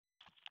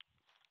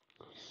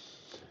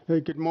Hey,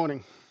 good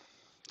morning.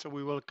 So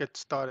we will get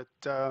started.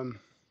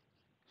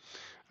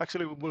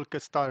 Actually, we will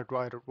get started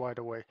right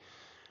away.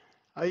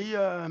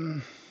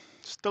 I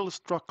still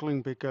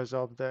struggling because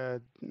of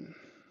the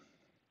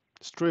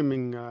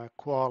streaming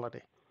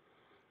quality.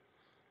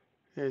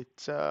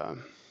 It's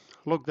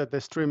look that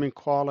the streaming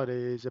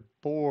quality is a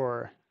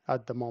poor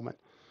at the moment,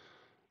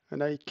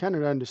 and I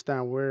cannot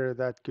understand where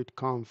that could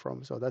come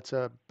from. So that's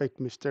a big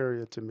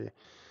mystery to me.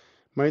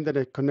 My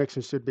internet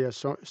connection should be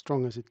as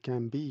strong as it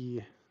can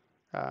be.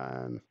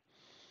 Um,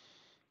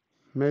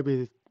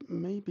 maybe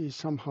maybe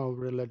somehow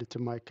related to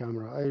my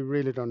camera. I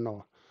really don't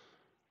know.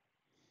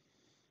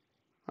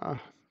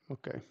 Ah,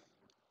 okay.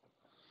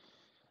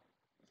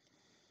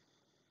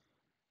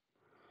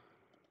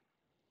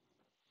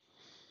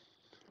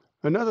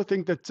 Another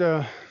thing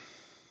that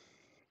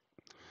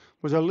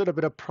was a little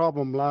bit of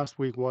problem last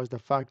week was the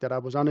fact that I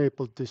was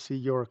unable to see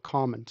your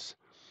comments.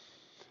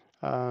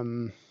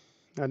 Um,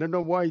 I don't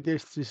know why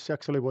this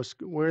actually was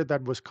where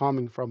that was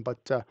coming from,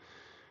 but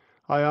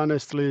I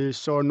honestly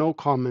saw no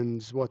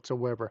comments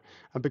whatsoever.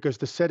 And because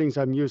the settings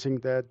I'm using,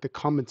 the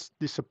comments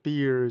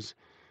disappears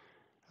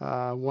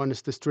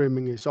once the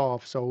streaming is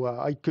off, so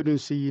I couldn't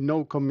see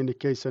no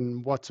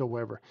communication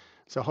whatsoever.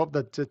 So I hope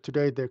that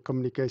today the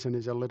communication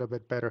is a little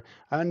bit better.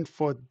 And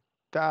for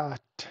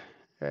that,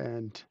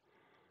 and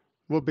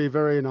would be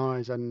very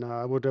nice, and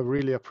I would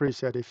really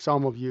appreciate if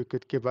some of you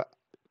could give a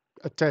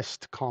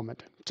test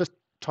comment. Just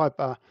type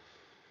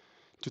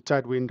to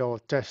chat window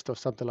test or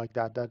something like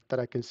that, that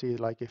I can see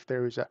like if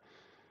there is a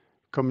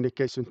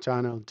communication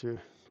channel to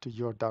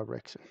your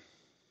direction.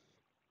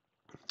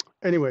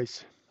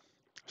 Anyways,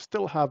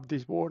 still have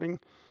this warning.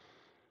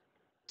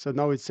 So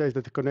now it says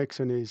that the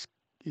connection is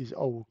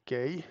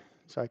okay.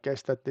 So I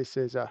guess that this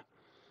is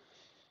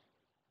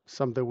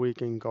something we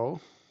can go.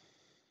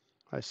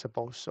 I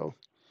suppose so.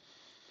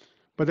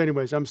 But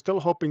anyways, I'm still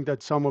hoping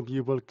that some of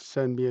you will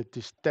send me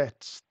this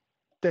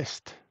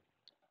test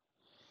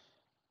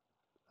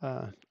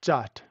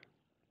chat.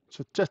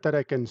 So just that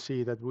I can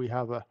see that we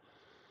have a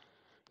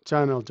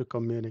channel to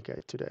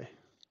communicate today.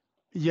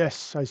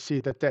 Yes, I see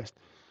the test.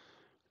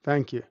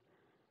 Thank you.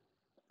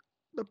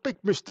 The big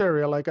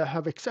mystery, like I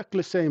have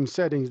exactly same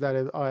settings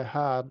that I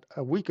had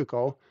a week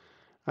ago,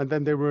 and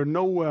then there were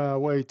no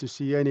way to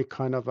see any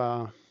kind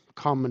of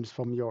comments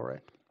from your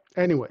end.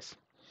 Anyways,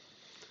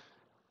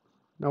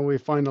 now we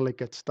finally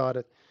get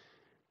started.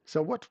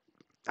 So what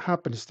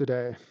happens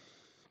today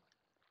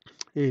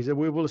is that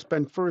we will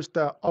spend first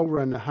an hour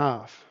and a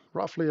half,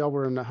 roughly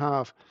hour and a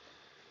half,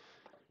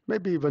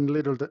 maybe even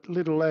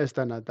little less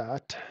than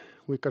that.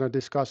 We're gonna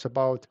discuss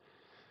about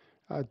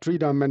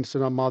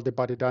three-dimensional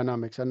multi-body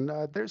dynamics, and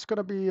there's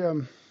gonna be a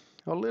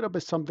little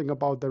bit something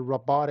about the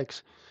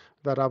robotics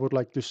that I would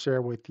like to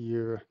share with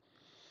you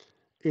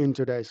in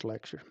today's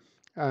lecture.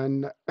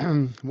 And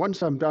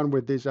once I'm done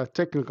with this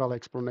technical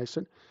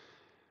explanation,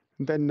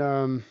 then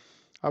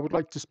I would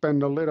like to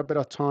spend a little bit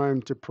of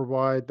time to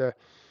provide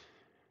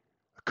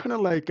kind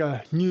of like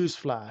a news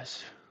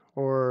flash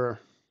or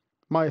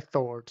my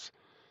thoughts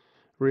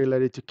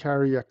related to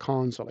career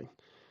counseling.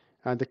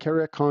 And the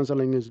career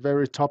counseling is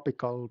very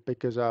topical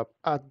because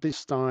at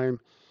this time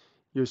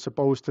you're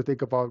supposed to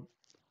think about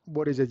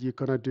what is it you're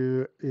gonna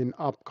do in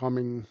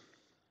upcoming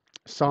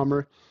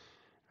summer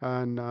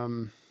and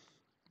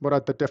what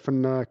are the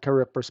different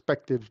career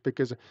perspectives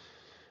because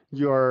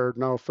you are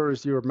now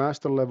first year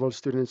master level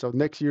student, so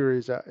next year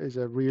is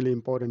a really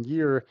important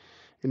year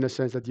in the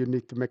sense that you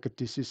need to make a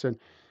decision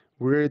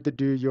where to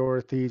do your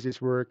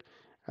thesis work,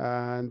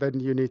 and then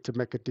you need to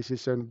make a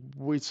decision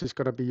which is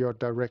going to be your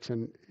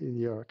direction in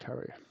your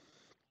career.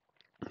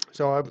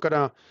 So I'm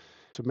gonna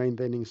to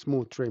maintaining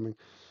smooth streaming,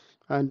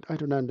 and I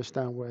don't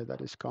understand where that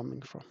is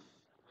coming from.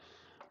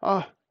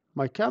 Ah,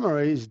 my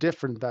camera is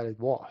different than it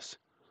was.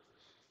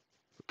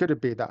 Could it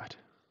be that?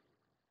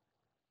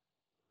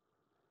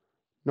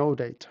 No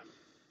data.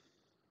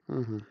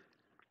 hmm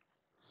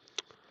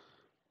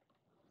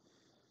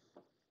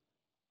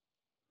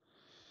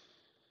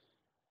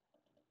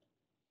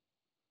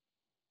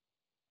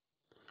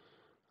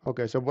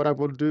Okay, so what I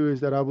will do is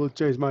that I will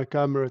change my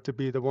camera to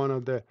be the one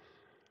of the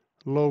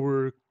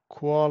lower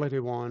quality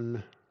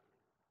one,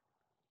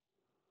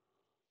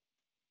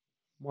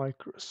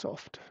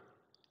 Microsoft.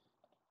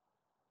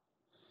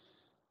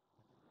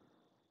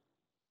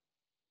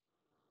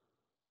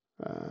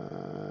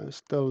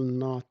 Still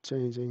not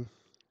changing.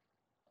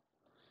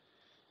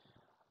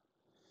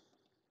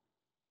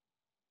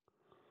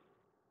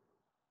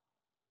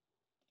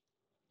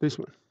 This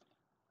one.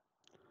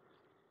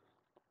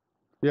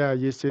 Yeah,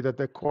 you see that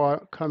the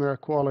camera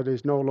quality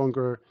is no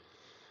longer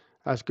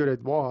as good as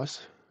it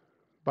was,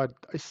 but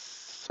I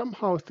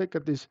somehow think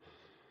that this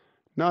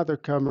another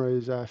camera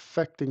is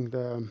affecting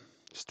the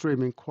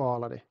streaming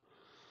quality.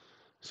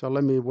 So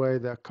let me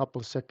wait a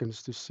couple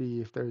seconds to see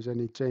if there's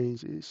any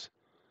changes.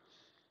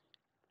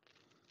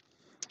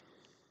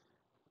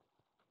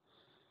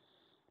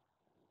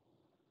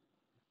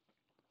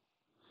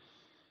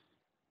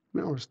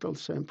 No, still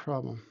same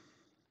problem.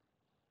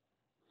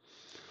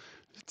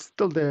 It's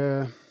still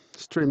the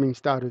streaming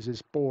status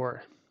is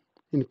poor.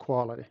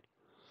 inequality.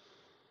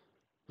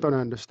 Don't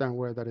understand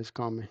where that is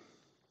coming.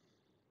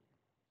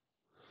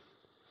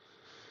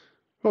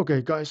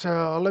 Okay, guys,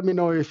 let me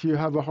know if you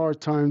have a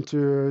hard time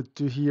to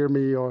hear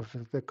me or if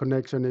the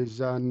connection is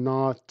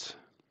not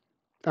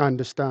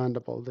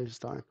understandable this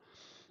time.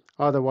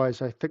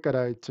 Otherwise, I think that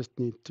I just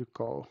need to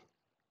go.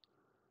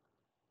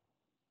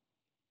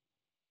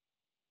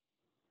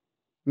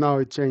 Now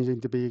it's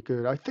changing to be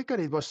good. I think that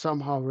it was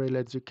somehow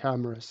related to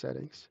camera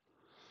settings.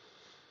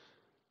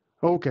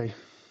 Okay,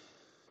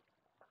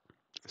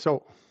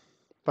 so,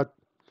 but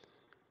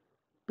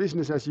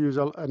business as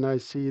usual, and I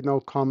see no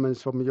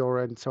comments from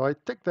your end. So I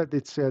think that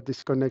it's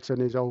this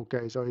connection is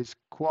okay. So it's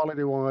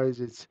quality-wise,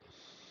 it's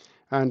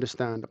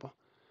understandable.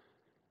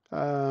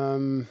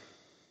 Now,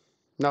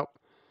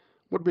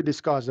 what we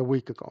discussed a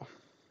week ago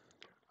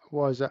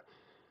was a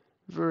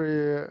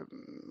very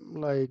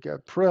like a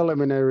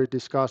preliminary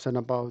discussion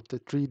about the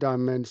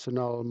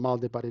three-dimensional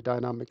multibody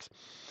dynamics.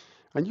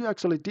 And you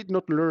actually did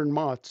not learn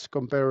much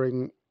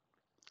comparing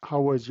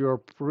how was your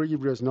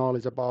previous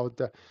knowledge about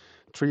the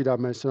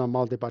three-dimensional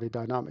multibody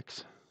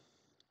dynamics.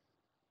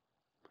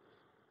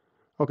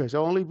 Okay,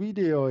 so only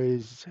video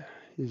is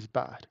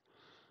bad.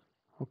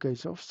 Okay,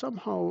 so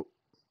somehow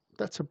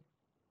that's a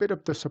bit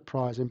of the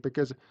surprising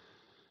because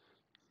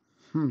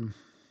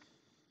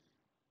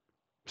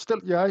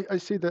still, yeah, I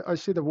see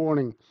the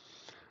warning.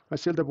 I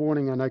see the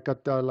warning, and I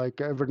got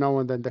like every now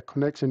and then the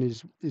connection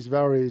is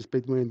varies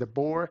between the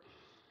board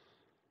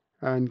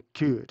and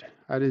good,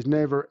 and it's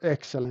never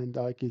excellent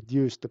like it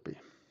used to be.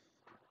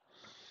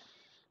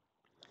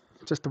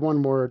 Just one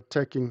more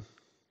checking.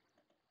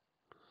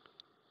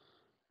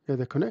 Yeah,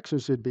 the connection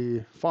should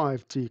be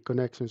 5G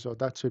connection, so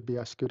that should be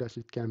as good as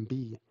it can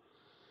be.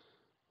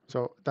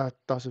 So that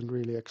doesn't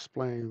really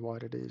explain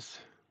what it is.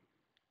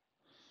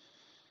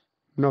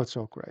 Not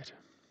so great.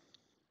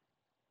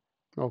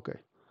 Okay.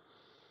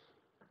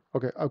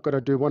 Okay, I've got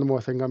to do one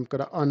more thing. I'm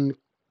going to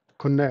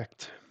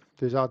unconnect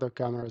these other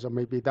cameras, or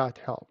maybe that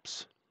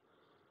helps.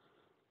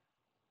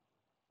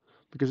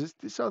 Because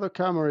this other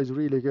camera is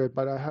really good,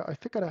 but I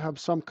think I have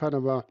some kind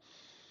of a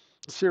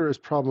serious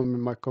problem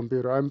in my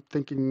computer. I'm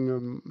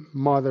thinking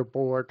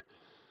motherboard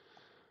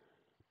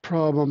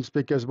problems,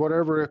 because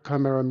whatever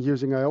camera I'm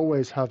using, I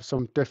always have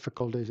some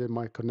difficulties in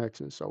my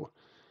connection. So,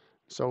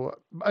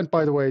 and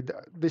by the way,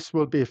 this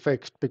will be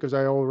fixed because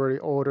I already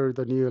ordered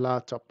the new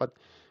laptop, but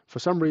for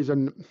some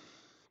reason,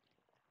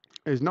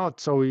 it's not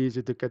so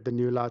easy to get the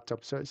new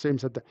laptop. So it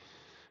seems that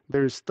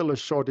there is still a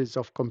shortage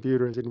of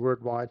computers in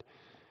worldwide,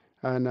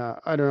 and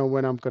I don't know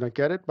when I'm gonna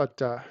get it,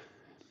 but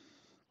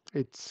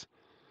it's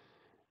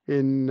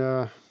in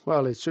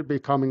well, it should be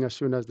coming as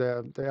soon as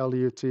the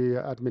LUT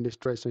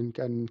administration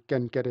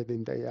can get it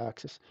in their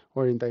access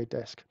or in their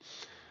desk.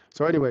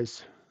 So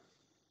anyways,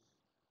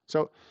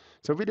 so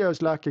video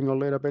is lacking a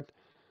little bit,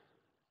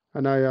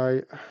 and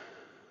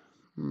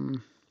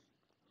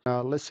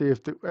let's see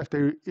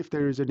if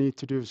there is a need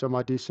to do some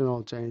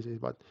additional changes,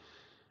 but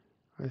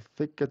I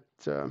think it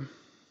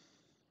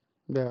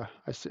yeah,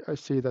 I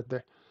see that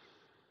the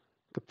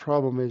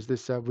problem is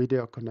this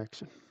video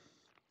connection.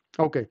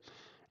 Okay,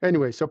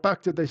 anyway, so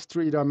back to this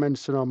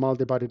three-dimensional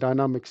multibody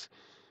dynamics.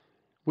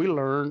 We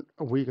learned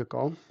a week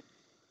ago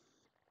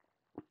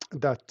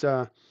that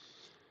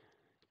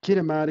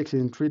kinematics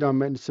in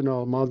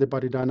three-dimensional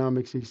multibody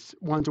dynamics is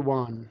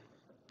one-to-one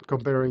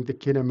comparing the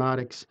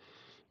kinematics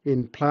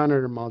in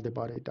planar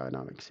multibody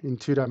dynamics, in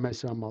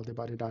two-dimensional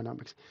multibody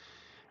dynamics.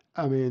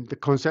 I mean, the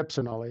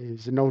conceptually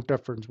is no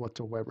difference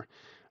whatsoever.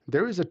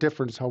 There is a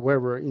difference,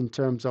 however, in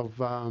terms of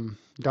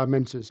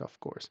dimensions, of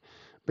course,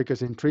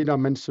 because in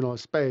three-dimensional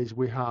space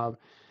we have,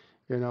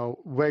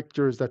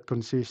 vectors that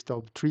consist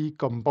of three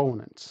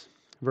components,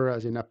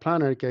 whereas in a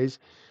planar case,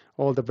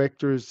 all the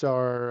vectors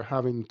are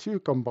having two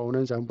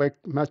components and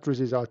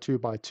matrices are 2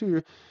 by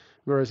 2,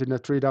 whereas in a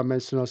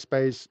three-dimensional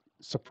space,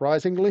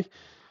 surprisingly,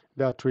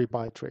 they are 3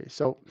 by 3.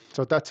 So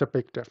that's a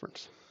big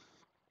difference.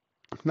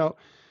 Now,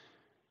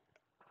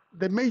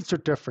 the major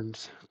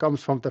difference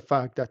comes from the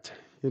fact that,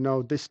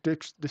 this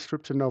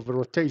description of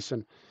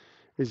rotation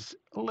is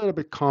a little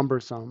bit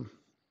cumbersome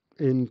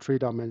in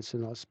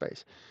three-dimensional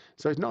space.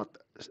 So it's not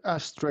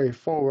as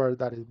straightforward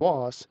that it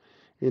was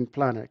in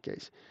planar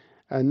case.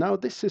 And now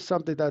this is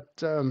something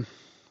that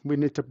we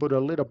need to put a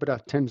little bit of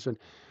attention.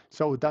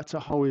 So that's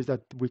how is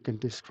that we can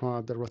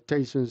describe the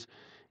rotations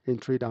in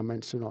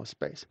three-dimensional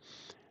space.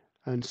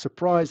 And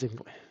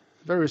surprisingly,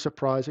 very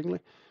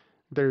surprisingly,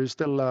 there is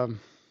still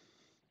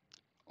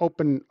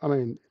open,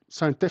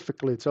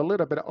 scientifically, it's a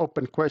little bit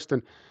open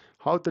question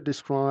how to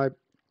describe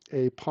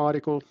a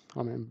particle,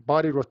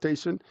 body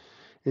rotation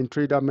in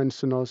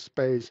three-dimensional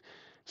space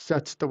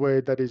such the way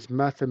that is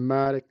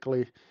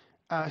mathematically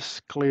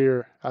as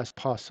clear as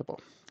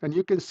possible. And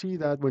you can see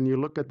that when you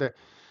look at the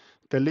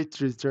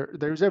literature,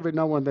 there's every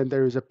now and then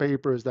there is a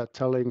papers that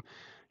telling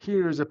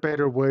here is a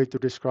better way to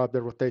describe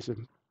the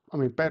rotation.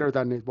 Better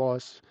than it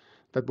was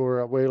that were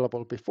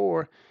available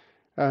before.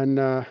 And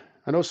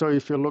also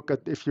if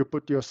you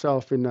put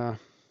yourself in a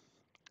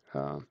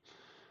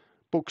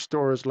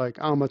bookstores like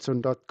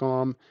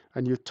Amazon.com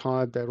and you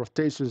type the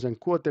rotations and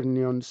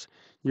quaternions,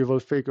 you will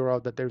figure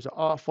out that there's an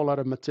awful lot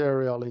of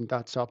material in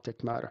that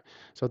subject matter.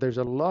 So there's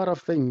a lot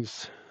of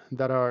things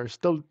that are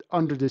still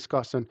under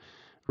discussion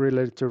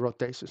related to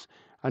rotations.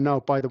 And now,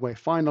 by the way,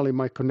 finally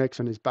my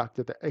connection is back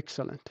to the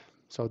excellent.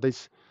 So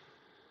this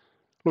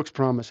looks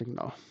promising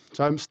now.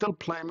 So I'm still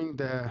claiming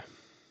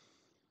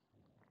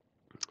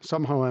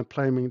somehow I'm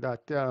claiming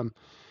that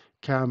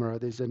camera.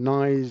 There's a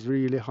nice,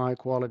 really high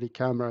quality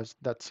cameras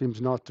that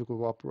seems not to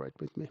cooperate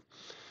with me.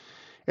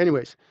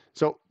 Anyways,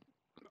 so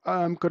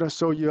I'm gonna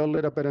show you a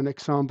little bit an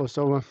example.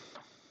 So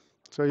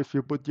if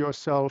you put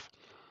yourself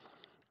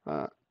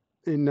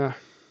in,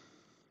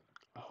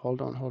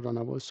 hold on,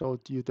 I will show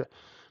you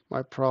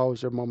my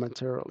browser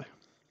momentarily.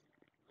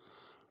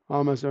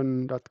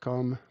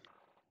 Amazon.com.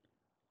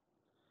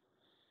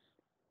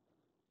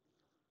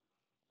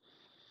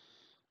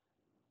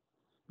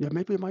 Yeah,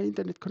 maybe my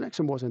internet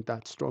connection wasn't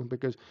that strong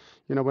because,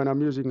 when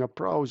I'm using a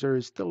browser,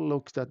 it still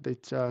looks that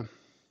it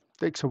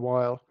takes a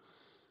while.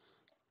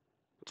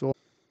 So,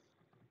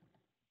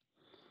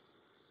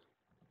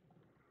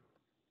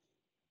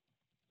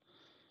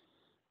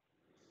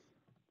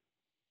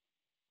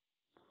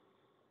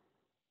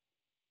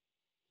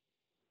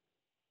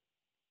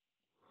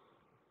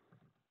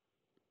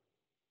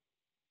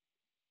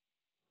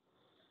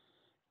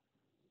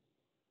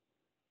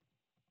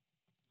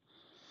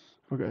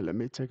 okay, let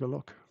me take a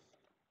look.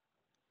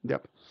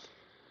 Yep.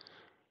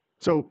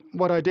 So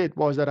what I did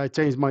was that I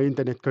changed my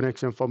internet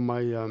connection from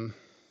my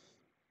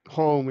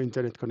home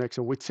internet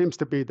connection, which seems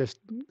to be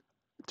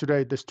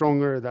today the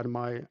stronger than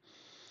my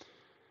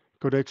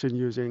connection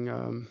using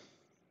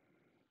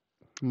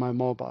my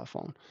mobile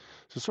phone.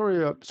 So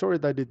sorry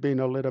that it's been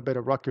a little bit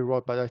of rocky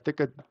road, but I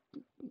think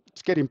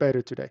it's getting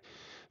better today.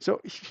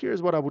 So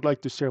here's what I would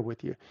like to share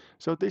with you.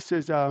 So this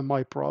is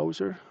my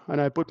browser,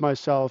 and I put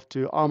myself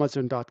to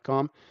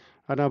Amazon.com,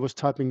 and I was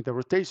typing the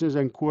rotations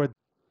and coordinates.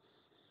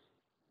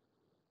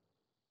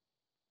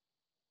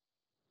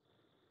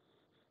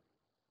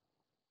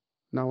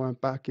 Now I'm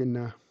back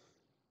in.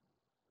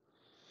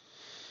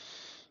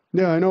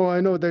 Yeah, I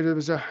know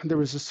that there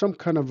was some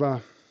kind of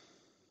a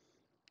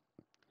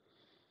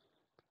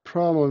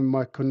problem in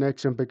my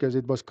connection because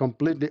it was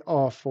completely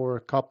off for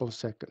a couple of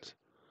seconds.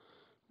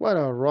 What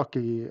a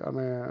rocky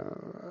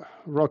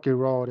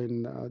road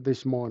in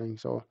this morning.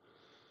 So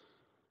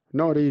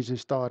not easy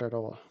start at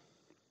all.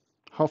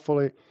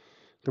 Hopefully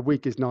the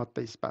week is not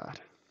this bad.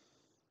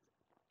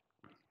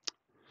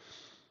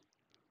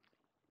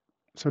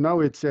 So now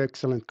it's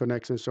excellent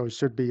connection, so it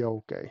should be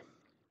okay.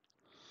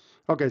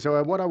 Okay,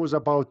 so what I was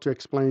about to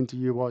explain to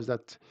you was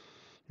that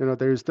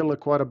there is still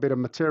quite a bit of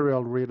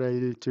material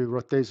related to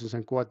rotations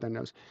and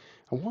quaternions.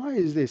 And why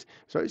is this?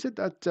 So is it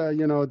that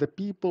the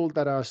people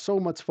that are so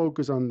much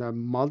focused on the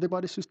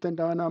multibody system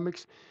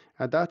dynamics,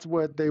 and that's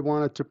what they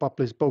wanted to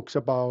publish books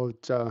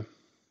about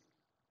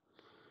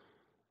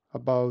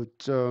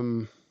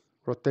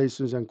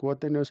rotations and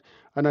quaternions,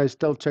 and I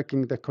still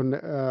checking the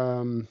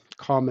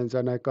comments,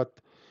 and I got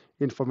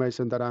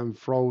information that I'm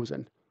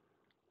frozen.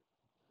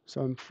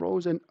 So I'm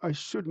frozen. I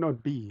should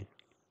not be,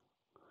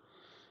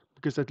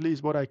 because at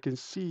least what I can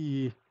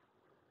see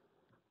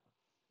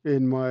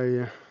in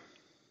my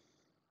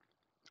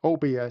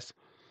OBS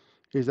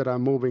is that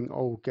I'm moving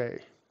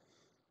okay.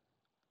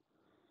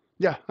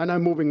 Yeah, and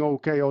I'm moving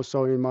okay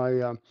also in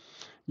my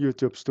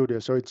YouTube studio,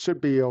 so it should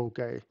be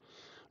okay.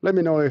 Let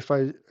me know if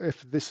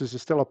this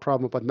is still a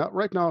problem, but not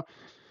right now.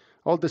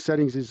 All the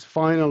settings is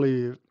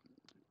finally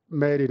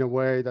made in a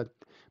way that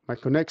my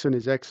connection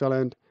is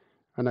excellent,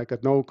 and I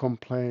got no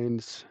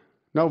complaints.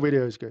 No,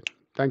 video is good.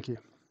 Thank you.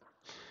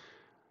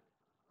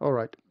 All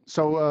right.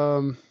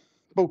 So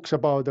books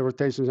about the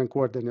rotations and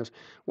quaternions.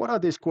 What are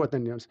these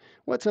quaternions?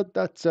 What's that?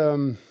 That's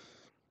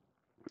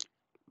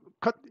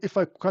if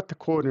I cut the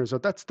corners. So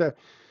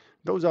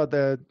those are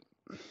the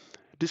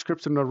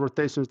description of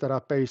rotations that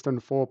are based on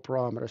 4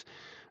 parameters.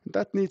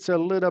 That needs a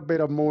little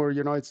bit of more.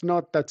 It's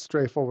not that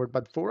straightforward.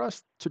 But for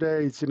us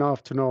today, it's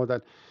enough to know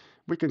that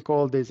we can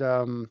call these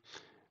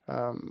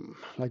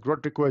like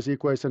Rodriguez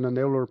equation and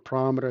Euler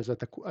parameters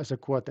as a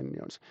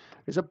quaternions.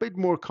 It's a bit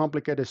more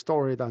complicated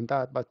story than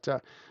that, but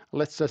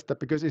let's just,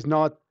 because it's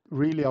not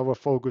really our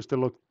focus to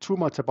look too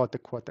much about the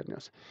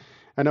quaternions.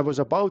 And I was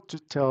about to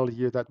tell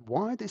you that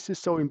why this is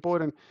so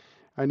important,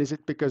 and is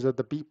it because of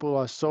the people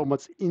are so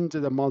much into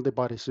the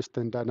multibody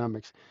system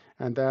dynamics?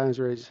 And the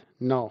answer is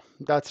no.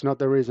 That's not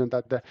the reason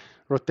that the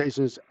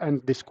rotations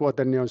and these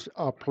quaternions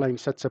are playing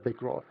such a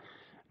big role.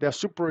 They are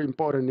super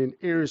important in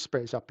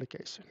aerospace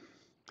application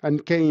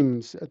and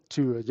games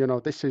too.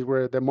 This is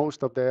where the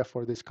most of the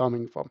effort is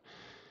coming from,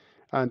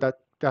 and that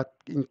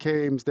in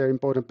games they're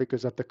important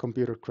because of the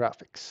computer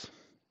graphics.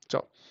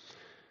 So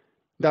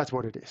that's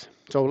what it is.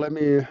 So let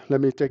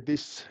me take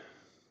this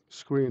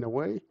screen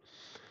away,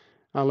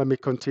 and let me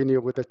continue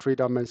with the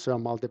three-dimensional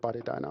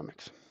multibody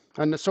dynamics.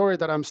 And sorry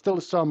that I'm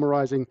still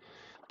summarizing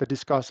the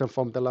discussion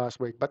from the last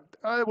week, but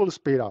I will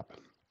speed up.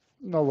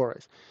 No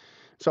worries.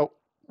 So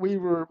we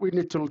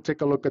need to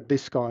take a look at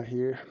this guy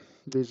here.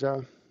 This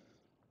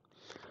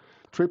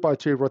 3 by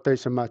 3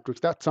 rotation matrix,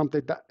 that's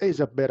something that is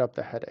a bit of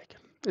the headache.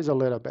 Is a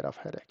little bit of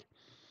headache.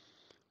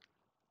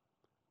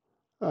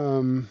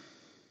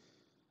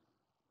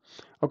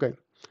 Okay,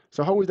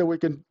 so how is that we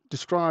can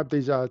describe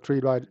these 3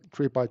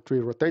 by 3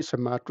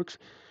 rotation matrix?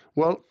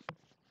 Well,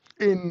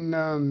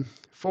 in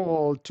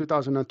fall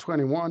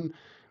 2021,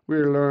 we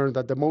learned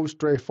that the most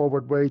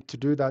straightforward way to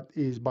do that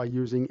is by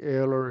using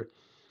Euler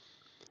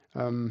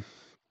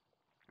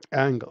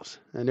angles.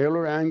 And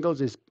Euler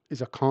angles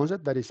is a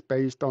concept that is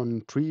based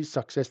on 3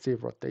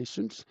 successive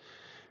rotations.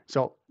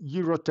 So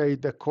you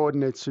rotate the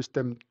coordinate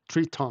system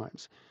 3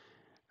 times.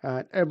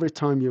 And every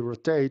time you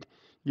rotate,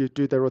 you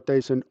do the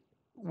rotation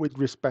with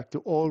respect to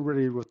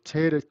already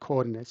rotated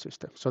coordinate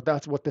system. So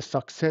that's what the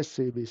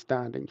successive is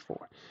standing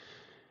for.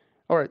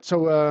 All right,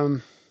 so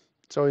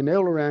in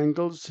Euler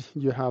angles,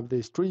 you have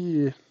these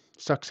 3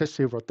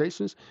 successive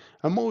rotations.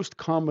 A most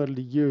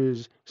commonly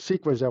used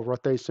sequence of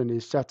rotation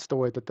is such the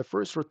way that the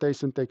first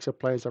rotation takes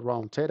place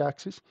around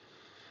z-axis,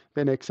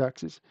 then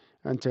x-axis,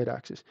 and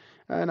z-axis.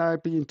 And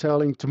I've been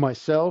telling to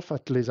myself,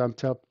 at least I'm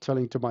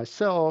telling to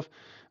myself,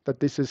 that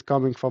this is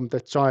coming from the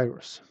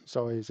gyrus.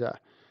 So it's a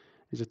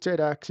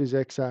z-axis,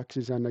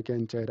 x-axis, and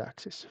again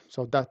z-axis.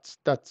 So that's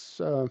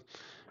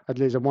at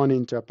least one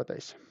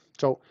interpretation.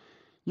 So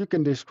you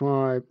can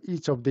describe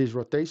each of these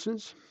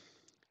rotations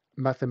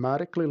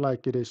mathematically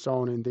like it is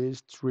shown in this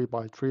 3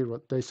 by 3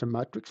 rotation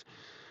matrix.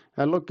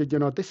 And look,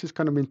 this is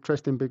kind of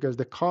interesting because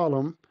the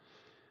column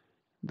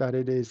that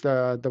it is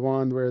the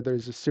one where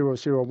there's a 0,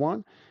 0,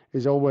 1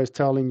 is always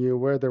telling you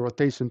where the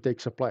rotation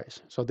takes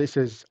place. So this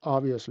is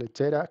obviously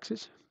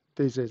z-axis,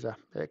 this is a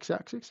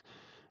x-axis,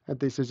 and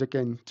this is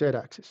again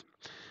z-axis.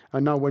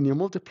 And now when you're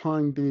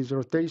multiplying these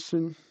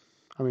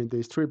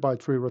these 3 by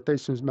 3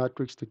 rotations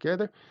matrix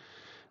together,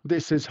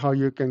 this is how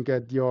you can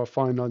get your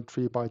final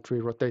 3 by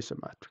 3 rotation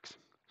matrix.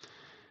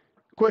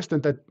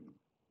 Question that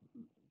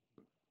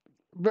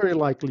very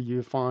likely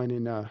you find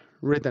in a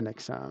written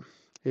exam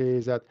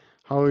is that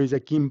how is a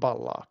gimbal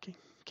lock?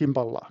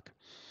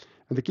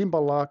 And the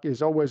gimbal lock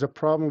is always a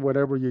problem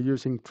whenever you're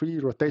using 3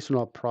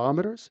 rotational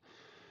parameters,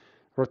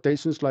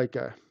 rotations like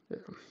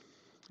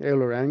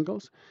Euler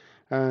angles.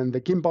 And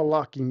the gimbal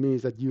locking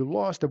means that you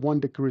lost the 1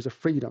 degree of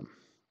freedom.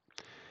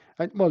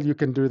 And, well, you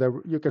can do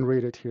that. You can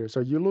read it here. So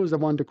you lose the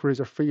 1 degree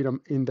of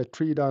freedom in the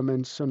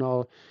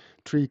 3-dimensional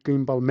 3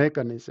 gimbal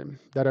mechanism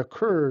that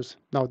occurs.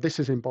 Now, this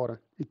is important.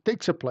 It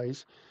takes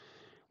place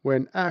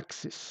when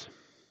axes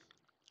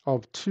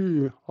of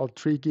 2 of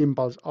 3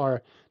 gimbals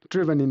are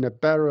driven in a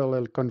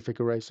parallel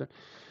configuration.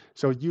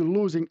 So you're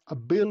losing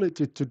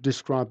ability to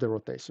describe the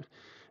rotation.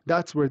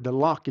 That's where the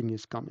locking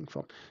is coming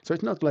from. So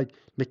it's not like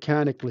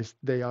mechanically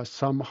they are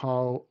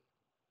somehow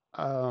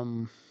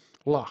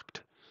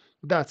locked.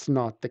 That's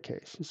not the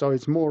case. So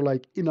it's more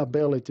like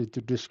inability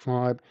to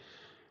describe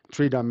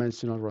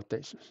 3-dimensional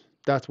rotations.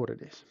 That's what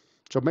it is.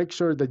 So make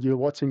sure that you're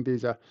watching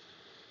these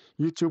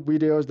YouTube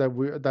videos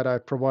that I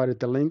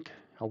provided the link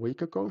a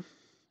week ago,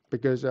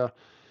 because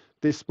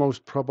this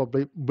most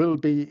probably will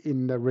be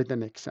in the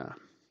written exam.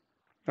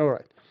 All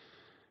right,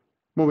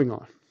 moving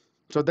on.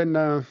 So then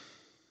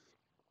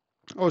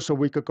also a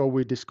week ago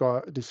we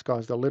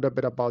discussed a little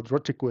bit about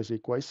Rodriguez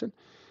equation.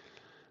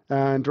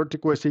 And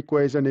Rodriguez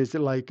equation is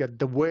like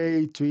the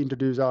way to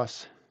introduce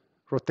us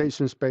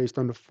rotations based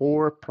on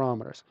 4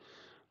 parameters.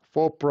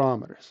 4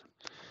 parameters.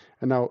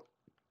 And now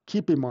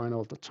keep in mind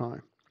all the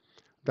time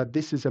that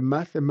this is a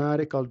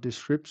mathematical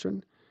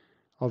description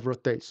of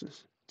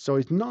rotations. So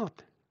it's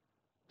not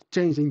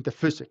changing the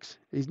physics.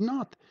 It's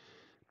not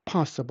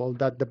possible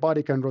that the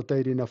body can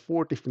rotate in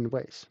 4 different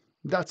ways.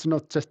 That's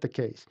not just the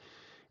case.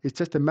 It's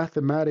just a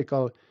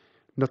mathematical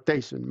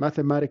notation,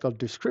 mathematical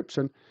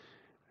description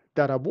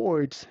that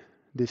avoids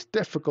these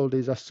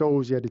difficulties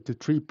associated to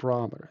 3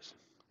 parameters,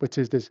 which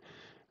is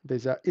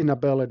these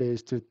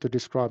inabilities to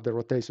describe the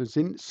rotations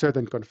in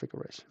certain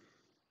configuration.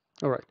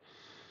 All right.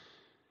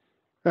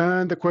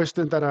 And the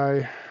question that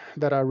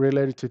I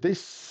related to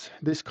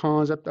this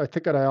concept, I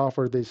think that I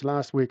offered this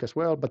last week as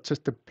well, but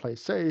just to play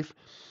safe,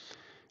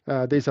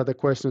 these are the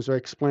questions that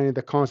explain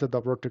the concept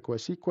of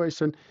Rodriguez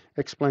equation,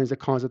 explains the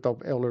concept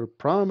of Euler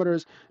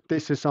parameters.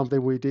 This is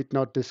something we did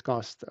not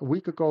discuss a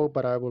week ago,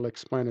 but I will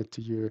explain it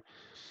to you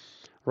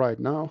right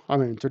now,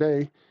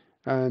 today.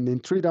 And in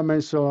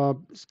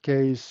 3-dimensional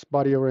case,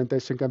 body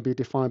orientation can be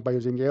defined by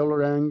using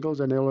Euler angles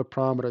and Euler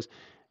parameters.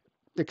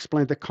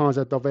 Explain the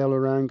concept of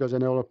Euler angles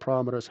and Euler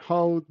parameters,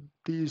 how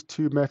these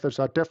 2 methods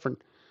are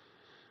different.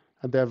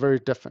 And they're very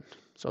different.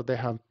 So they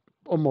have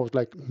almost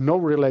like no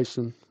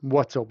relation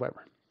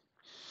whatsoever.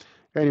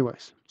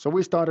 Anyways, so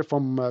we started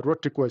from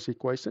Rodriguez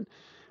equation,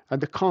 and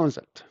the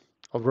concept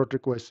of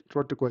Rodriguez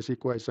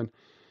equation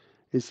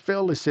is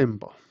fairly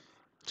simple.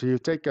 So you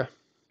take a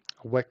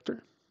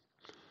vector,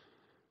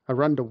 a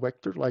random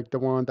vector like the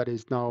one that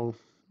is now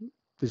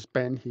this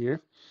pen here,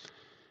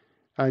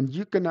 and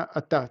you can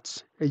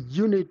attach a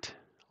unit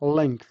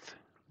length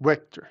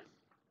vector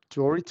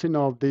to origin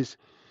of this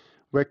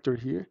vector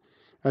here,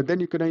 and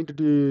then you can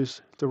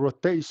introduce the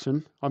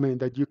rotation,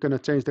 that you can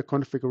change the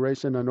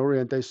configuration and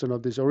orientation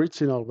of this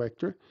original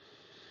vector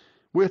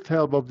with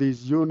help of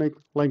this unit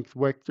length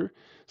vector,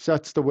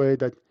 such the way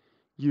that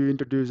you're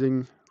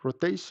introducing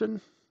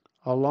rotation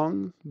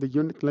along the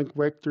unit length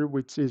vector,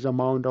 which is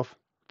amount of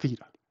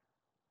theta.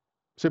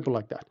 Simple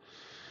like that.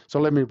 So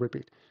let me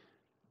repeat.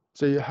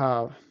 So you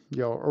have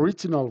your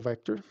original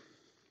vector,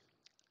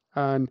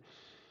 and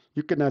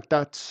you can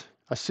attach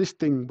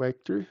assisting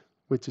vector,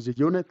 which is a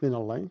unit in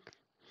a length.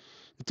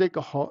 You take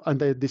and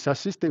this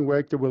assisting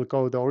vector will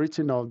go the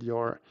original of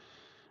your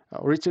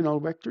original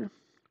vector,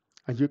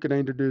 and you can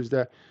introduce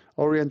the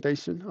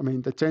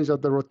orientation, the change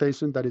of the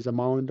rotation, that is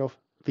amount of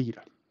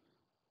theta.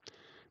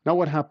 Now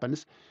what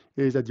happens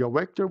is that your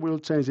vector will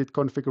change its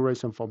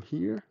configuration from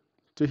here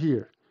to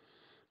here,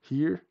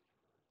 here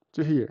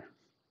to here.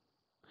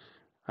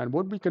 And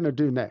what we're going to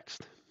do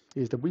next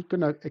is that we're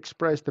going to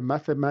express the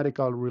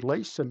mathematical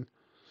relation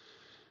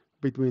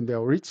between the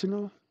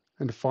original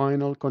and the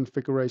final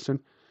configuration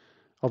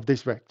of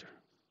this vector.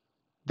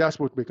 That's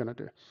what we're going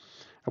to do.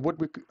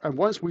 And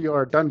once we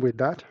are done with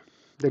that,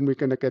 then we're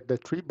going to get the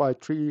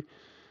 3x3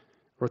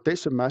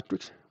 rotation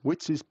matrix,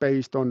 which is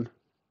based on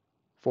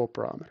 4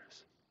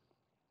 parameters.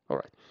 All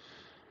right.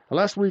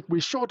 Last week we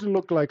shortly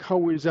looked like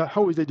how is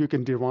that you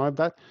can derive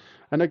that.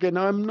 And again,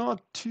 I'm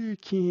not too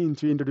keen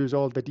to introduce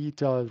all the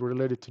details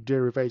related to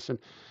derivation.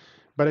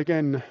 But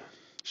again,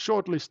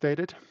 shortly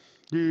stated,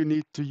 you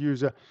need to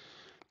use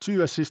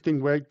 2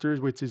 assisting vectors,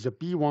 which is a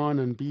B1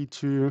 and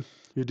B2.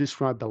 You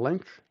describe the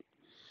length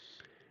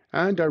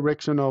and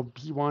direction of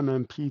B1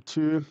 and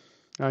P2,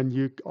 and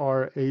you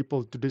are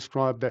able to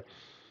describe the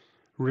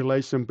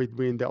relation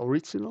between the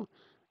original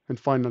and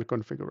final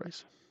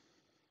configuration.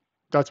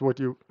 That's what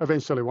you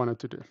eventually wanted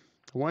to do.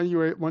 Once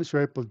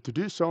you're able to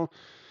do so,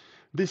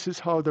 this is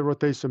how the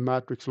rotation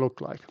matrix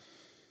looks like.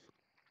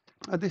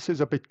 And this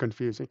is a bit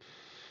confusing.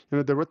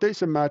 The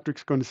rotation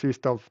matrix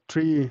consists of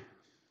 3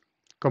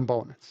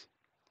 components.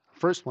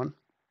 First one,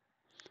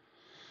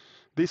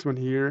 this one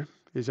here,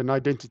 is an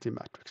identity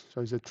matrix.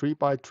 So it's a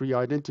 3x3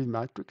 identity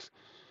matrix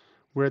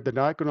where the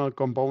diagonal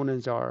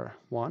components are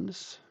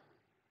 1s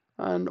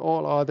and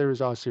all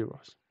others are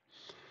 0s.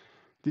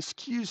 The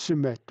skew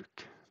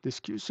symmetric. The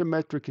skew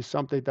symmetric is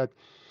something that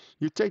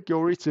you take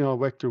your original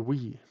vector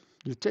v,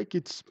 you take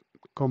its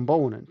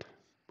component,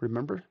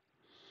 remember?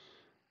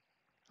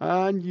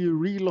 And you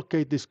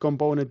relocate this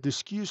component to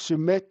skew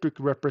symmetric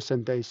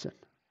representation.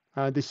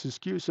 And this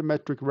skew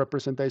symmetric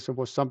representation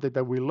was something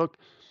that we looked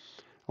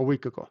a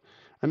week ago.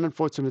 And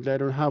unfortunately, I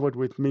don't have it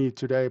with me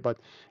today, but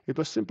it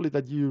was simply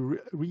that you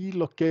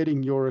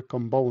relocating your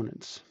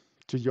components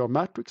to your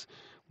matrix,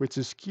 which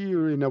is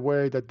skewed in a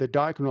way that the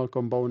diagonal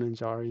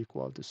components are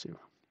equal to 0.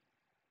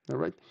 All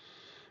right.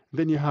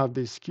 Then you have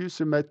this skew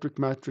symmetric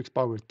matrix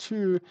power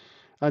 2,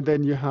 and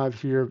then you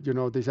have here,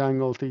 this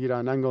angle theta,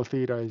 and angle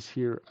theta is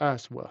here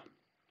as well.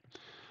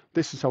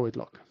 This is how it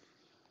looks.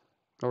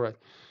 All right.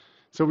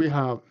 So we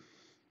have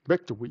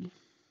vector v,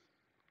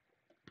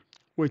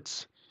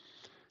 which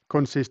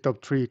consists of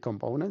 3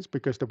 components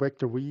because the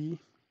vector v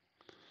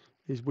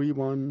is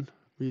v1,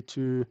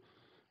 v2,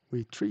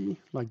 v3,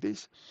 like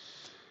this.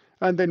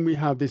 And then we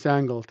have this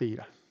angle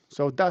theta.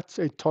 So that's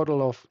a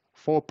total of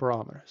 4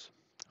 parameters.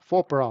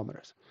 4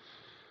 parameters.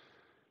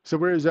 So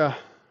where is a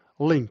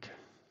link?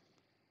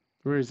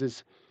 Where is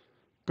this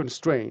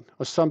constraint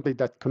or something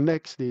that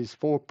connects these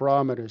 4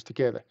 parameters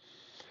together?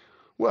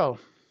 Well,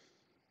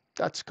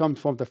 that comes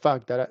from the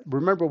fact that,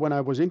 remember when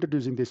I was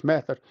introducing this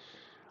method,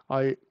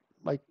 I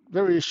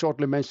very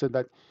shortly mentioned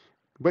that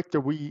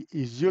vector v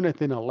is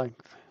unit inner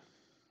length.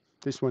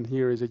 This one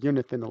here is a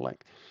unit inner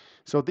length.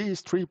 So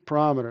these 3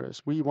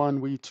 parameters,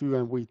 v1, v2,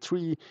 and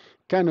v3,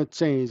 cannot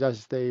change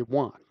as they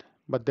want,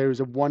 but there is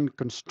a one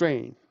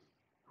constraint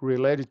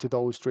related to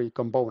those 3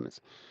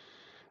 components.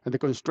 And the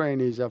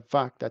constraint is a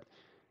fact that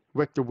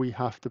vector v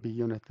have to be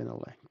unit inner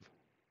length.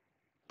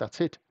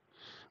 That's it.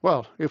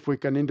 Well, if we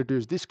can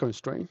introduce this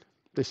constraint,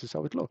 this is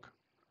how it looks.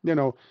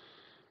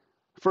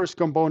 First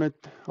component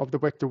of the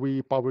vector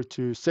v power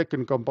 2,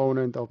 second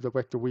component of the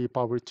vector v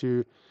power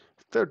 2,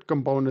 third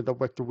component of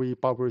vector v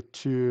power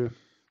 2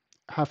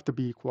 have to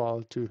be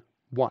equal to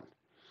 1.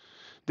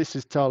 This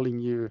is telling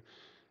you,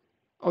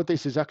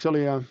 this is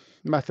actually a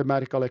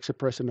mathematical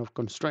expression of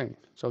constraint.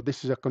 So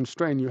this is a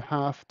constraint you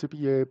have to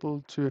be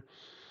able to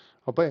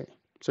obey.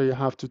 So you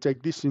have to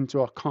take this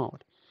into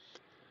account.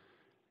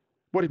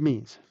 What it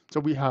means. So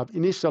we have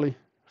initially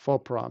 4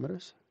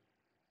 parameters.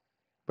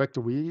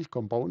 Vector v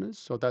components,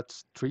 so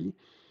that's 3,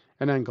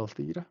 and angle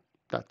theta,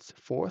 that's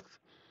 4th,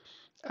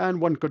 and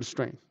one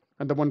constraint.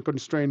 And the one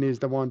constraint is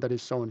the one that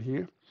is shown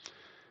here.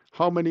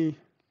 How many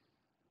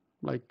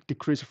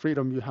degrees of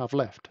freedom you have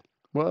left?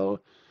 Well,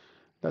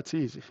 that's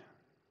easy.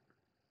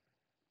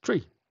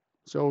 3.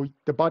 So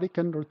the body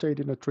can rotate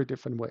in 3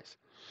 different ways.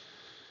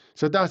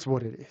 So that's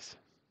what it is.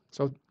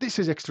 So this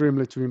is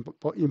extremely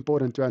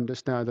important to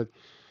understand that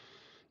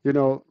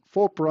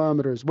 4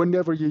 parameters,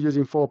 whenever you're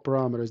using 4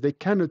 parameters, they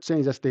cannot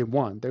change as they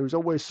want. There is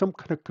always some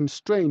kind of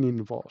constraint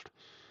involved.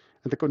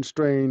 And the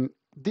constraint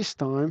this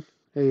time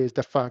is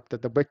the fact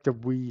that the vector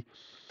v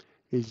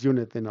is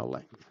unit inner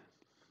length.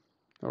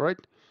 All right?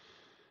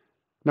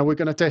 Now we're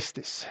going to test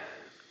this.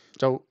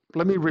 So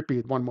let me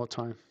repeat one more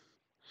time.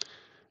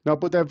 Now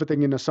put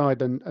everything in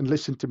aside and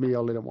listen to me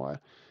a little while.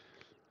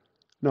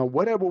 Now,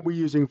 whatever we're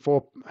using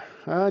for,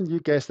 and you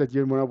guessed that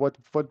you know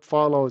what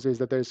follows is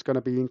that there's going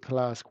to be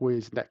in-class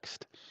quiz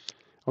next.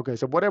 Okay,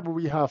 so whatever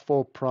we have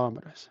four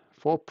parameters,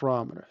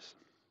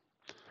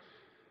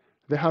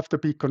 they have to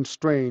be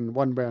constrained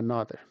one way or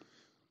another.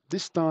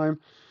 This time,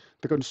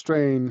 the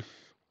constraint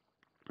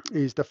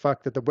is the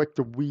fact that the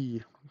vector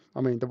v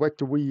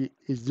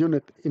is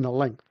unit in a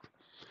length.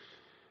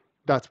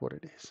 That's what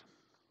it is.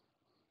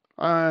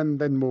 And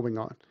then moving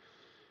on.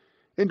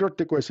 In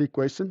Röttiquer's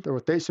equation, the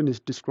rotation is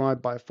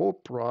described by four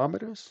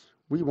parameters,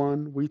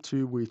 v1,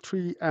 v2,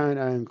 v3, and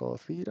angle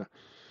theta.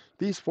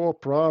 These four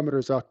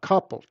parameters are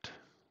coupled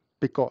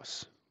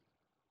because,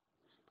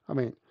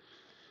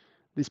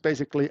 this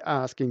basically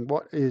asking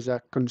what is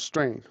a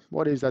constraint,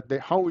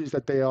 how is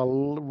that they are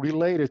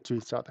related to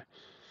each other.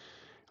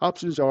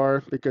 Options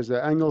are because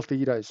the angle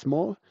theta is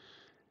small.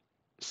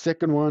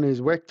 Second one is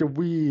vector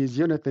v is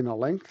unit in a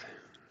length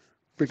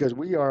because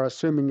we are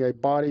assuming a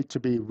body to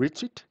be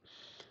rigid.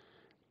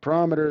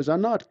 Parameters are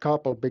not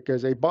coupled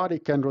because a body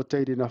can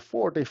rotate in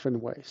four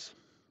different ways.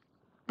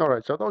 All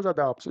right, so those are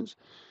the options.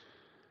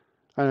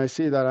 And I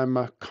see that I'm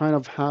kind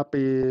of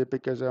happy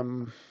because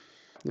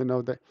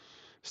the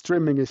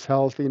streaming is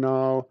healthy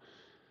now,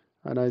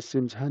 and I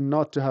seem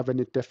not to have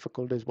any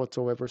difficulties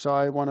whatsoever. So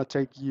I want to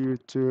take you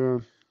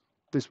to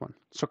this one,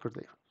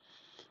 Socrates.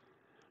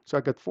 So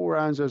I got 4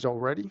 answers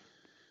already,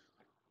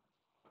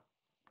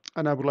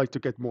 and I would like to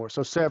get more.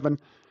 So 7.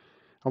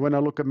 And when I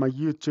look at my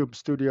YouTube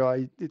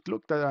studio, it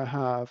looked that I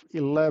have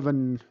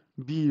 11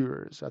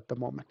 viewers at the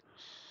moment.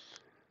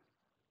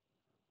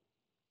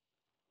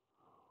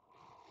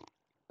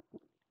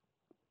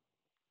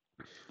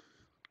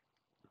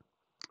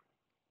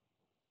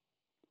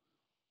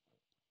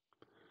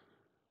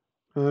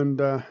 And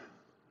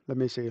let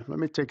me see. Let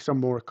me take some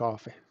more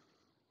coffee.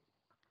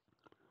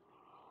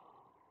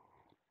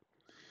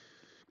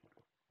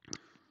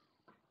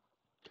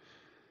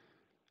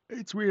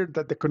 It's weird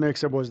that the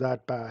connection was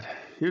that bad.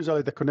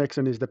 Usually the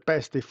connection is the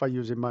best if I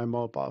use my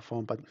mobile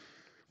phone, but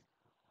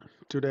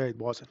today it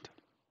wasn't.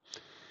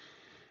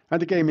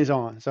 And the game is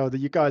on, so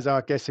you guys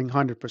are guessing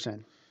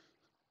 100%.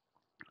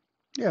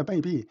 Yeah,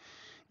 maybe.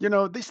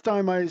 This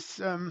time it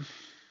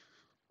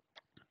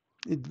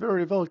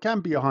very well can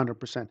be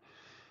 100%.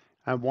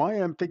 And why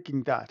I'm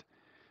thinking that?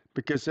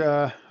 Because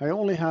I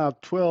only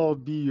have 12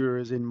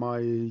 viewers in my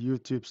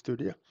YouTube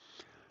studio.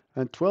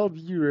 And 12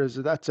 viewers,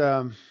 that's,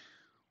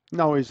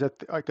 now is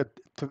that I got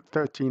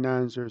 13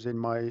 answers in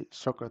my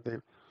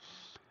Socrates.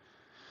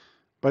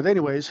 But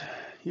anyways,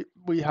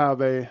 we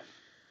have a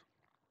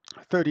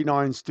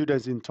 39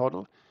 students in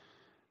total.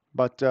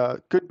 But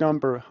good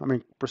number,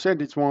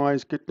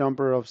 percentage-wise, good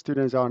number of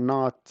students are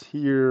not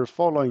here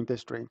following the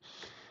stream.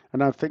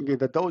 And I'm thinking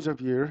that those of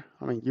you,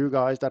 you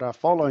guys that are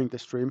following the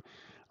stream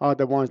are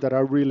the ones that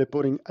are really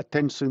putting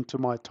attention to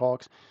my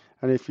talks.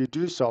 And if you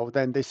do so,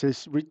 then this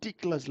is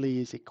ridiculously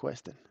easy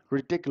question,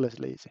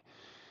 ridiculously easy.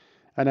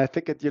 And I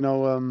think it,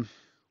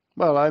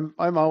 well,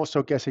 I'm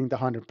also guessing the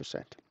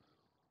 100%.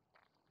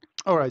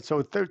 All right,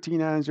 so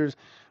 13 answers.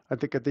 I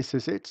think that this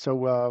is it. So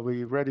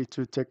we're ready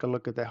to take a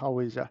look at the how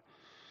is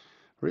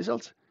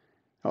results.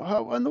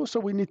 And also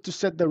we need to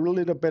set a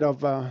little bit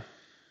of, I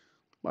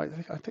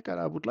think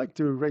I would like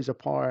to raise a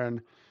bar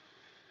and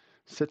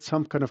set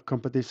some kind of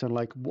competition,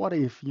 like what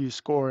if you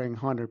scoring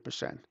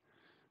 100%?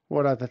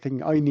 What are the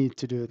things I need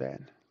to do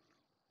then?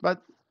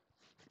 But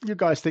you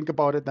guys think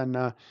about it,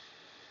 and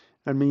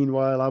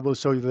meanwhile I will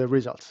show you the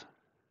results.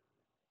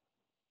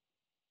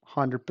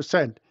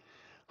 100%,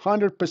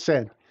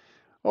 100%.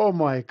 Oh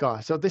my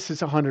God! So this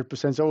is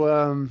 100%. So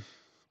I'm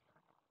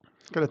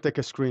gonna take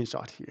a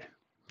screenshot here.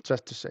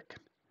 Just a second.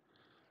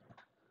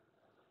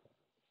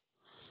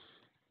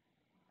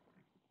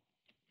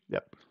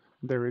 Yep,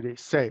 there it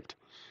is, saved.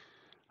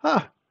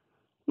 Ah,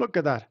 look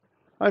at that.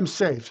 I'm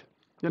saved.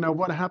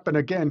 What happened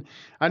again?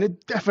 And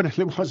it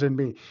definitely wasn't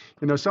me.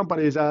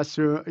 Somebody is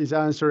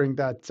answering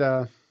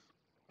that.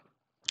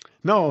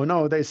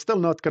 No, they're still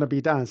not going to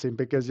be dancing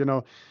because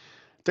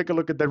take a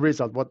look at the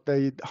result.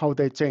 How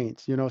they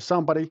changed.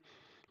 Somebody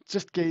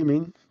just came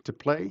in to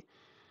play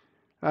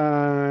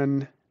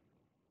and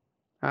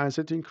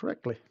answered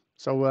incorrectly.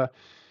 So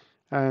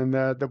and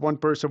the one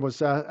person was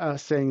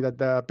saying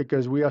that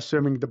because we are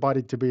assuming the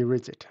body to be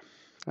rigid,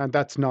 and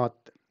that's not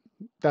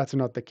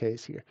the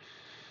case here.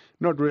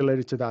 Not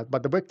related to that,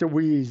 but the vector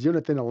v is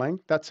unit in a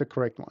length. That's the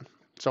correct one.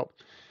 So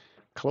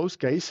close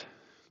case,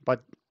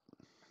 but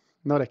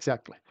not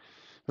exactly.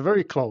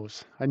 Very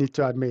close. I need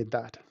to admit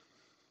that.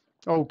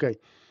 Okay,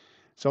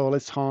 so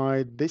let's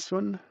hide this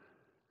one.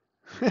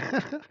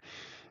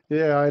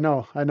 Yeah, I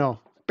know.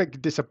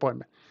 Big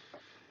disappointment.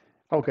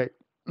 Okay,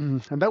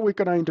 and then we're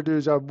gonna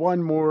introduce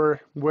one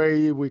more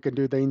way we can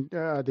do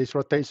these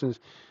rotations,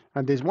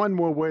 and there's one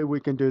more way we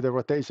can do the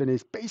rotation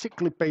is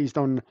basically based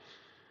on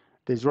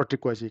this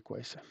Röttiquer's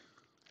equation.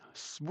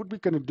 What we're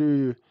gonna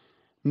do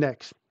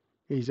next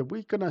is that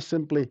we're gonna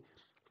simply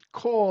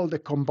call the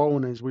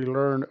components we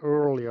learned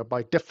earlier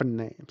by different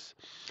names.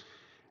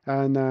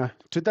 And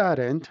to that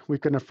end, we're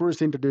going to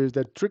first introduce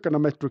the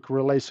trigonometric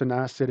relation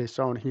as it is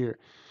shown here.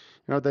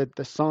 You know that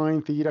the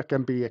sine theta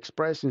can be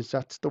expressed in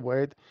such the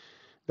way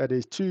that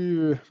is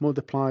 2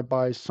 multiplied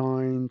by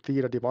sine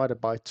theta divided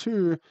by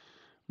 2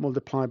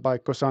 multiplied by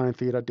cosine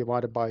theta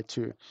divided by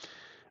 2.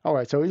 All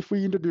right, so if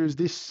we introduce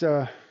this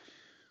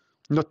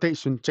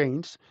notation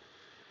change,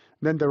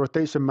 then the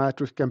rotation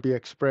matrix can be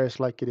expressed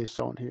like it is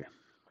shown here.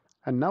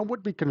 And now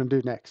what we're going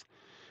to do next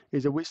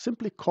is that we're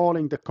simply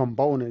calling the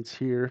components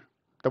here,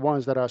 the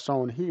ones that are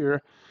shown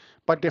here,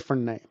 by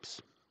different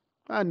names.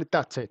 And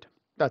that's it.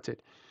 That's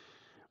it.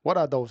 What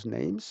are those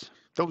names?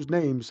 Those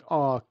names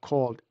are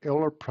called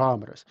Euler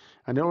parameters.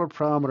 And Euler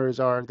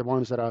parameters are the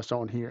ones that are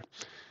shown here.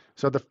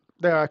 So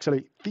they're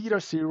actually theta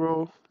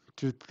 0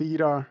 to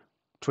theta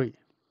 3.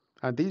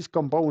 And these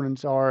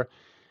components are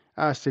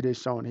as it is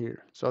shown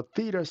here. So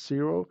theta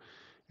 0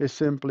 is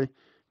simply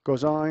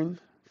cosine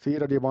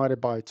theta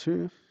divided by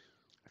 2.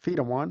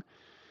 Theta 1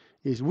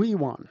 is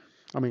V1.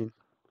 I mean,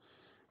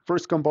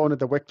 first component,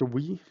 the vector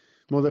V,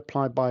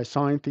 multiplied by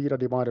sine theta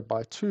divided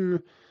by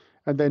 2,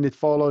 and then it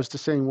follows the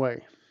same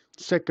way.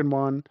 Second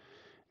one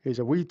is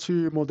a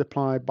V2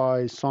 multiplied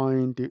by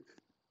sine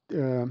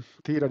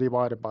theta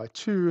divided by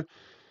 2.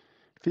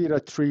 Theta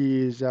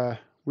 3 is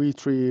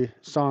V3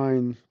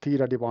 sine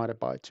theta divided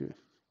by 2.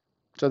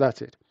 So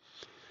that's it.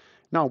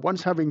 Now,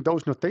 once having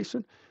those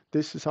notation,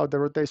 this is how the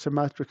rotation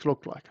matrix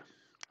look like.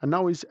 And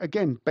now it's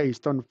again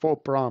based on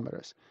 4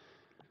 parameters.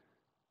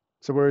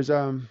 So where is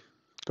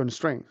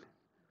constraint?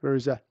 Where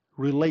is a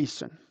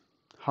relation?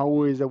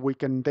 How is that we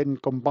can then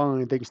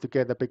combine things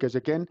together? Because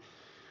again,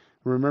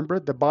 remember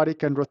the body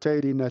can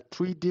rotate in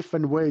 3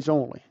 different ways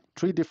only.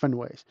 3 different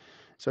ways.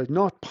 So it's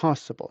not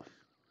possible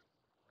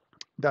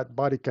that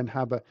body can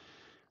have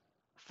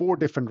 4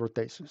 different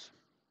rotations.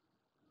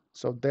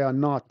 So they are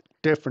not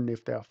different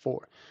if they are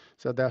 4.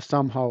 So they are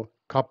somehow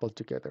coupled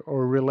together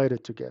or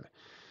related together.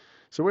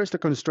 So where's the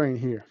constraint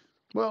here?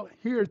 Well,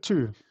 here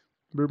too.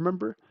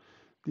 Remember,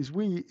 this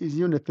V is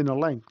unit in a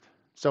length.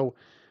 So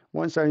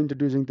once I'm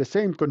introducing the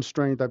same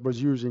constraint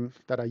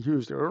that I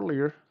used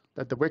earlier,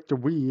 that the vector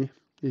V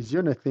is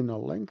unit in a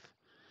length,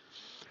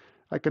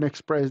 I can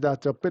express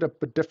that a bit of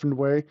a different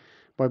way,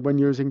 but when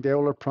using the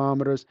Euler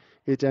parameters,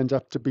 it ends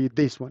up to be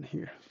this one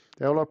here.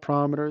 The Euler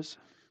parameters,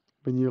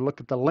 when you look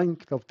at the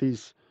length of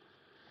these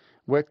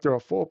vector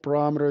of 4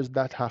 parameters,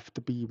 that have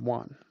to be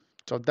 1.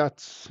 So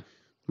that's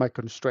my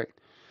constraint.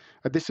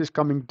 And this is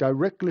coming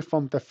directly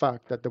from the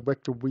fact that the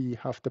vector V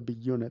have to be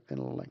unit in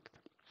length.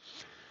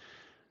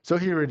 So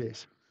here it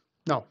is.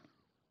 Now,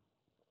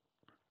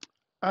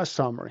 as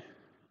summary,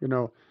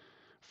 4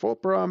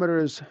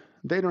 parameters,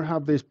 they don't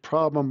have this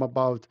problem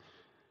about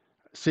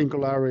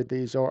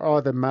singularities or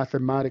other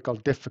mathematical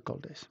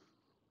difficulties.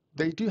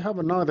 They do have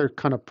another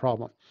kind of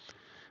problem.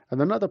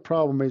 And another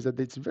problem is that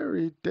it's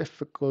very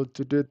difficult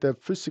to do the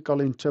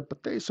physical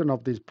interpretation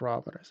of these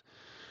parameters.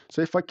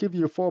 So if I give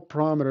you 4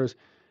 parameters,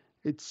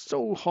 it's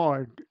so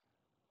hard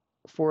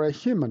for a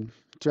human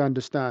to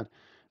understand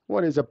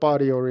what is a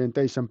body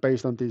orientation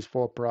based on these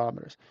 4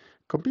 parameters.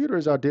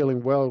 Computers are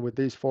dealing well with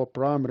these 4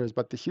 parameters,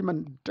 but the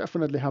human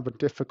definitely have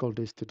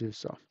difficulties to do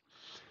so.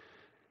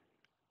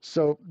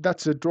 So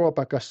that's a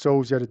drawback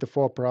associated to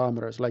 4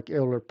 parameters, like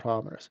Euler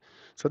parameters.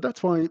 So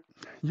that's why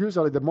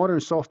usually the modern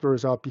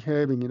softwares are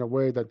behaving in a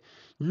way that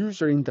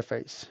user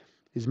interface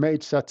is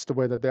made such the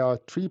way that there are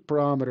 3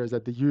 parameters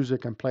that the user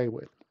can play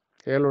with,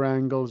 Euler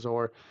angles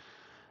or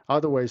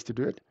other ways to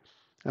do it.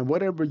 And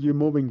whatever you're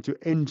moving to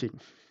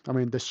engine, I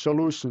mean the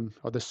solution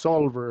or the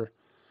solver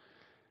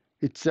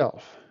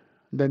itself,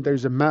 then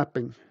there's a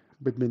mapping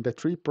between the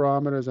 3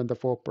 parameters and the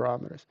 4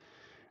 parameters.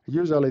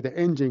 Usually the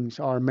engines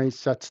are made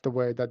such the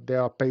way that they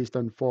are based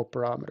on 4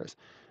 parameters.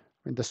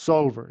 And the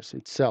solvers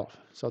itself.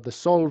 So the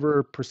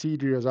solver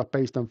procedures are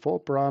based on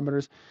 4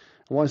 parameters.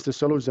 Once the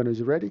solution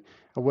is ready,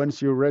 and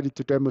once you're ready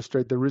to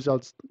demonstrate the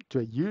results to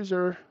a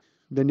user,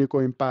 then you're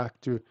going back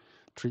to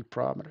 3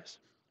 parameters.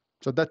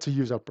 So that's a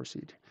user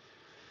procedure.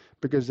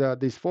 Because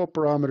these 4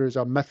 parameters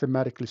are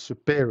mathematically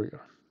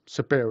superior,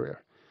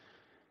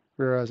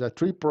 whereas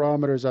 3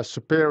 parameters are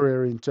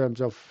superior in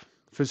terms of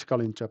physical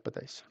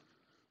interpretation.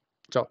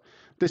 So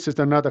this is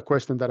another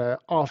question that I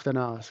often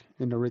ask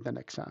in the written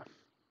exam.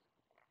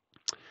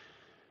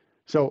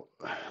 So,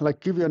 like,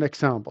 give you an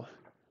example.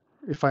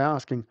 If I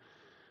asking,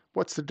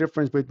 what's the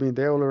difference between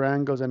the Euler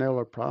angles and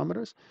Euler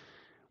parameters?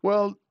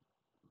 Well,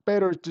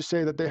 better to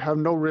say that they have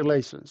no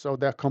relation. So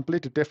they're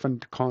completely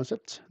different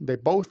concepts. They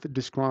both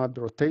describe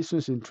the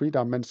rotations in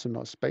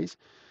 3-dimensional space,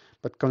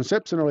 but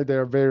conceptually they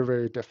are very,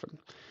 very different.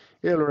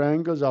 Euler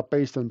angles are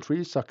based on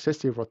 3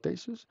 successive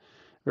rotations,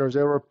 whereas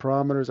Euler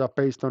parameters are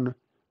based on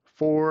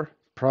 4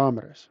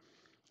 parameters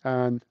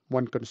and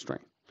 1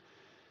 constraint.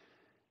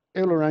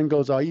 Euler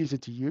angles are easy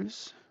to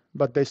use,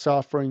 but they're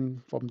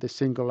suffering from the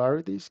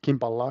singularities,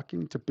 Kimball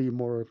locking, to be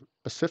more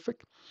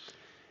specific.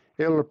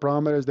 Euler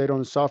parameters, they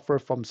don't suffer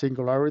from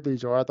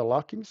singularities or other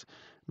lockings,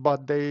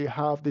 but they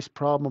have this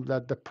problem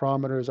that the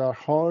parameters are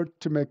hard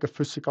to make a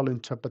physical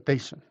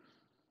interpretation.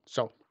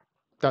 So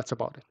that's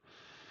about it.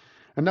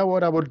 And now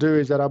what I will do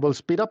is that I will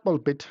speed up a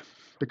bit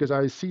because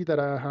I see that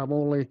I have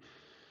only,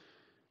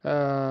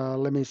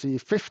 let me see,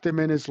 50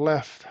 minutes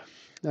left.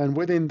 And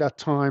within that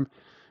time,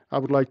 I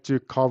would like to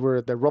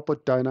cover the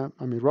robot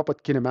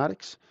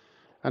kinematics,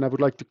 and I would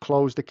like to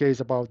close the case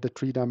about the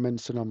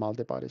three-dimensional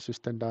multi-body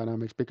system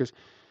dynamics because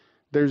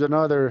there's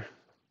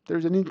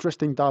there's an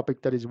interesting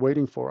topic that is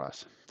waiting for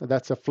us, and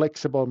that's a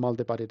flexible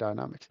multi-body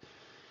dynamics.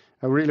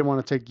 I really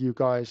want to take you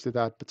guys to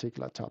that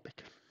particular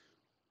topic.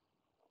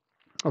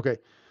 Okay,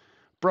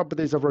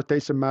 properties of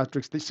rotation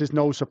matrix. This is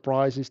no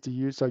surprises to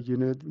you, so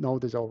you know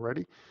this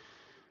already.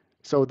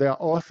 So they are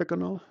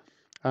orthogonal,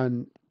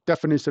 and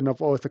definition of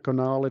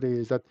orthogonality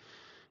is that,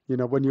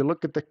 when you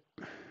look at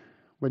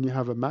when you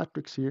have a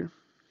matrix here,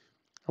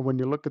 and when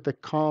you look at the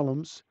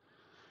columns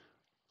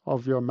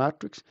of your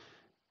matrix,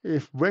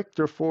 if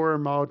vector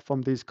form out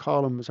from these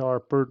columns are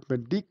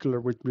perpendicular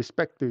with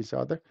respect to each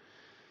other,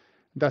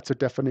 that's a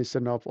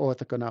definition of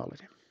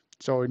orthogonality.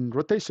 So in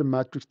rotation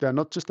matrix, they're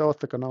not just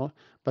orthogonal,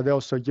 but they're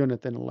also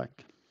unit in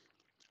length.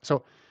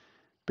 So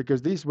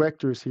because these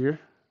vectors here,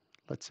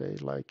 let's say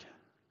like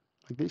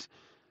this,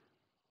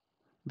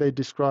 they're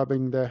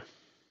describing the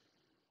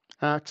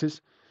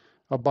axis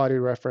of body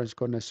reference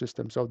coordinate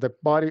system. So the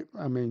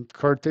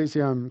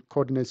Cartesian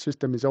coordinate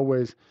system is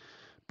always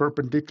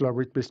perpendicular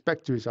with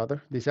respect to each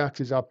other. These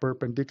axes are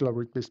perpendicular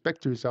with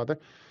respect to each other.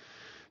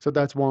 So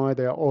that's why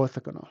they are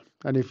orthogonal.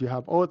 And if you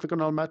have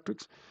orthogonal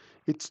matrix,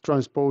 its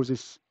transpose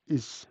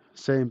is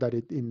same that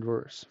it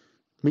inverse,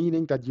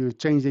 meaning that you're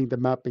changing the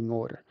mapping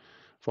order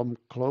from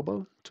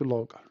global to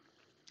local.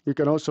 You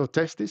can also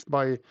test this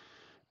by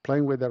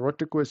playing with the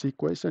Rodriguez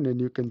equation, and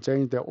you can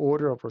change the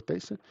order of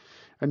rotation,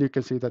 and you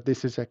can see that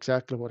this is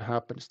exactly what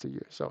happens to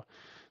you. So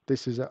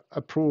this is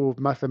a proof,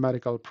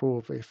 mathematical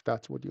proof, if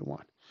that's what you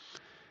want.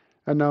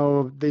 And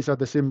now these are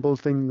the simple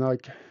thing,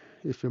 like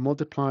if you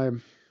multiply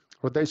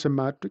rotation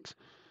matrix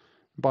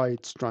by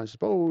its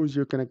transpose,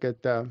 you're going to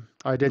get the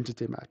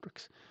identity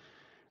matrix.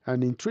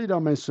 And in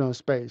three-dimensional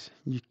space,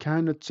 you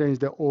cannot change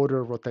the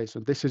order of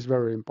rotation. This is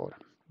very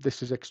important.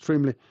 This is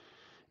extremely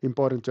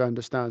important to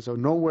understand. So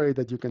no way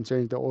that you can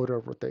change the order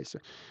of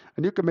rotation.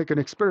 And you can make an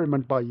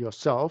experiment by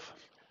yourself.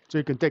 So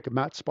you can take a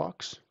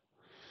matchbox.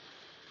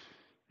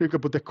 You can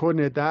put the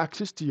coordinate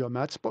axis to your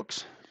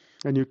matchbox,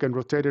 and you can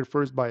rotate it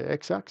first by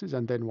x-axis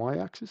and then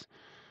y-axis.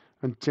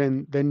 And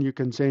then you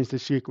can change the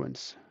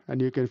sequence,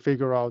 and you can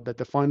figure out that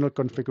the final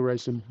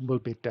configuration will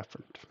be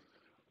different.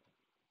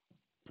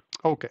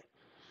 Okay,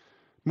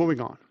 moving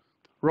on.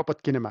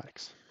 Robot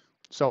kinematics.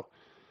 So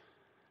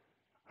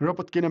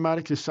robot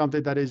kinematics is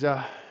something that is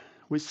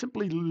we're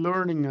simply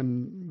learning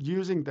and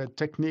using the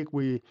technique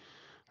we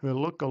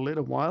looked a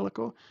little while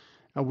ago,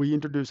 and we're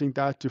introducing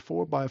that to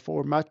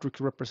 4x4 matrix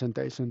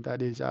representation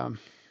that is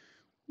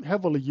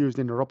heavily used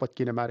in robot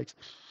kinematics.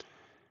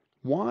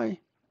 Why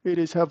it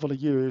is heavily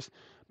used?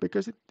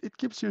 Because it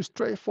gives you a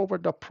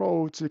straightforward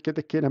approach to get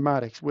the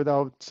kinematics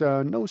without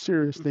no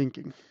serious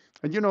thinking.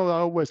 And I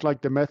always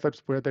like the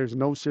methods where there's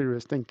no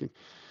serious thinking.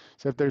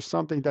 So if there's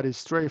something that is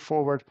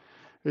straightforward,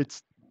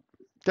 it's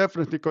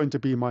definitely going to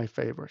be my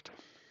favorite.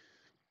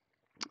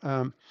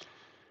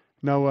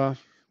 Now,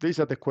 these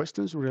are the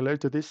questions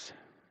related to this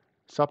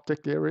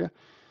subject area.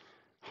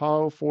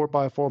 How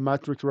 4x4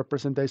 matrix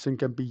representation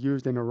can be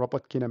used in a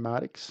robot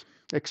kinematics.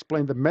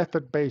 Explain the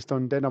method based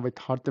on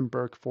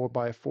Denavit-Hartenberg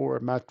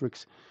 4x4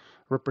 matrix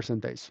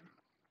representation.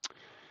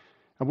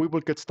 And we will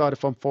get started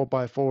from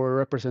 4x4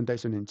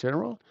 representation in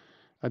general.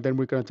 And then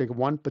we're going to take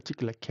one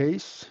particular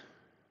case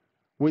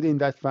within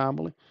that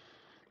family.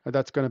 And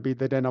that's going to be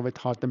the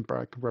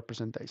Denavit-Hartenberg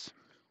representation.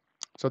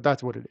 So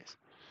that's what it is.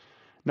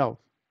 Now,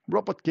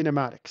 robot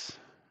kinematics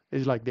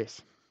is like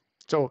this.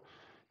 So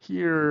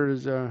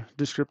here's a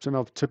description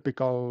of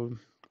typical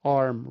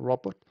arm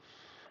robot.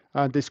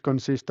 This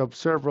consists of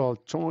several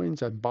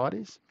joints and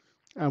bodies.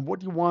 And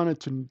what you wanted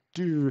to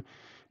do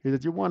is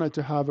that you wanted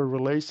to have a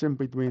relation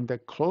between the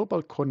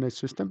global coordinate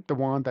system, the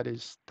one that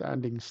is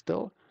standing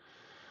still,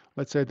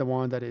 let's say the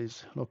one that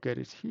is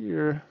located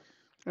here,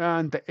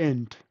 and the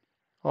end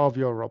of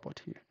your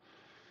robot here.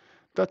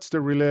 That's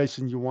the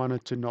relation you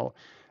wanted to know.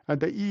 And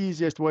the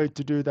easiest way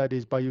to do that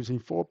is by using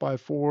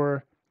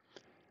 4x4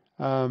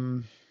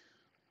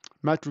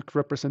 matrix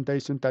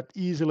representation that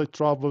easily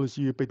travels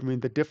you between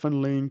the different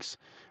links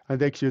and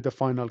takes you the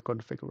final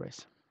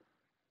configuration.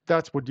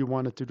 That's what you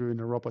wanted to do in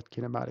a robot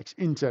kinematics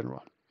in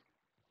general.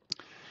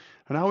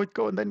 And how it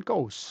then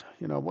goes.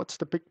 What's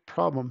the big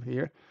problem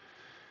here?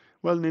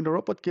 Well, in the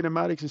robot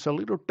kinematics, it's a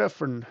little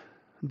different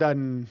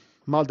than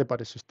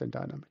multi-body system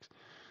dynamics.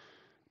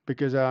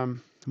 Because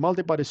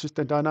multi-body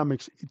system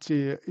dynamics,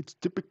 it's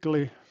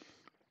typically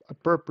a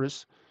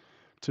purpose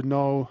to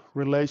know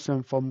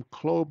relation from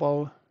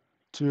global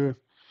to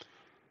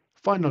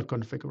final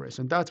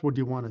configuration. That's what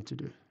you wanted to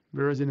do.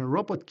 Whereas in a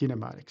robot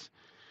kinematics,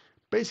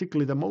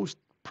 basically the most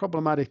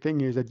problematic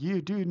thing is that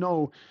you do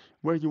know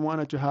where you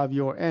wanted to have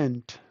your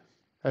end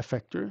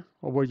effector,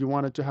 or where you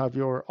wanted to have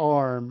your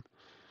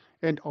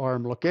end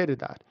arm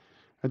located at.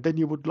 And then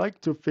you would like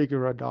to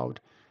figure it out.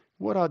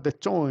 What are the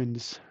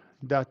joints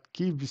that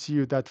gives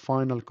you that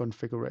final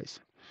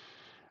configuration.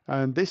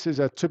 And this is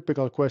a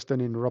typical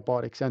question in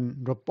robotics. And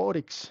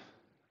robotics,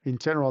 in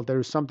general, there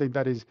is something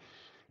that is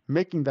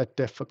making that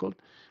difficult,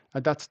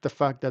 and that's the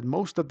fact that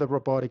most of the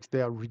robotics,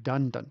 they are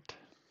redundant,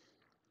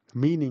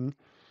 meaning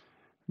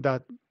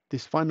that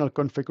this final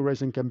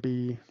configuration can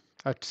be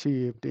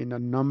achieved in a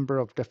number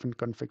of different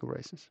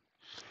configurations.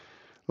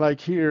 Like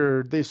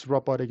here, this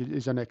robotic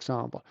is an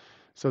example.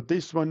 So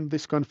this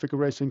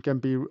configuration can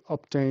be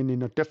obtained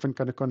in a different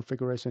kind of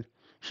configuration.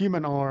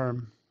 Human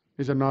arm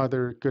is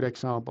another good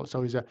example.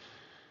 So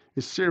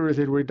it's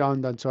seriously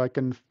redundant. So I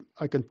can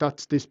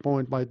touch this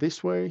point by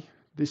this way,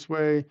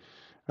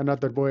 and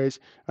other ways,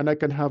 and I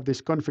can have this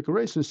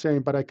configuration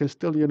same, but I can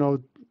still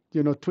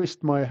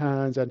twist my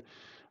hands, and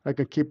I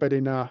can keep it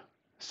in a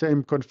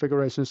same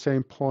configuration,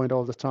 same point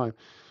all the time.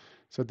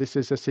 So this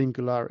is a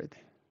singularity.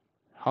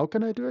 How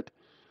can I do it?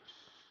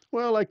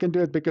 Well, I can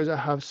do it because I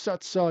have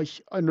such a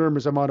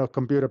enormous amount of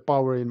computer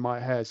power in my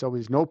head, so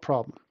it's no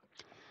problem.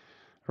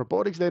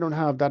 Robotics, they don't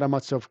have that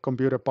much of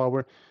computer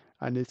power,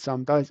 and it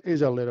sometimes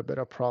is a little bit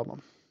of a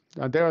problem.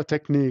 And there are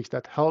techniques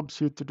that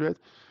helps you to do it,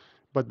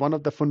 but one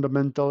of the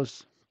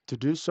fundamentals to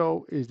do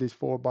so is this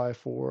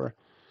 4x4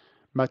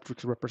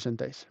 matrix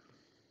representation.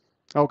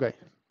 Okay,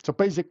 so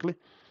basically,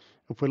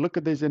 if we look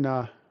at this in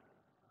a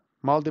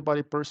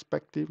multi-body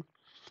perspective,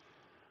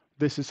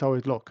 this is how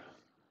it looks.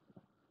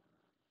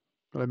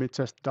 Let me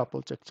just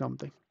double check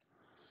something.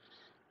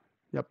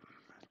 Yep,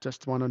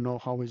 just want to know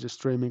how is the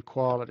streaming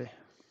quality.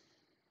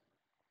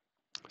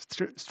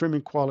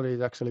 Streaming quality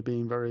is actually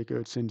being very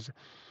good since,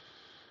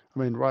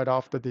 right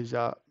after these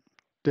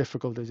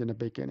difficulties in the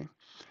beginning.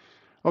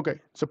 Okay,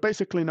 so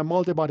basically in a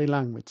multi-body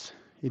language,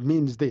 it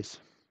means this.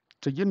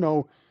 So you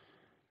know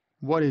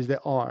what is the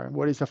R,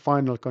 what is the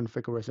final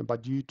configuration,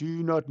 but you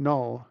do not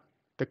know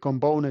the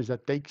components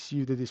that takes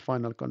you to this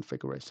final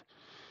configuration.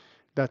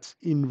 That's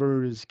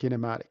inverse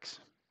kinematics.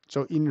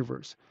 So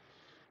inverse,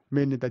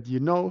 meaning that you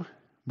know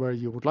where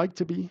you would like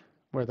to be,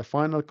 where the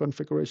final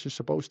configuration is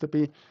supposed to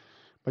be,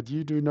 but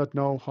you do not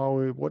know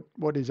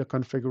what is a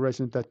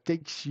configuration that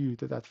takes you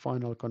to that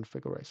final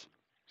configuration.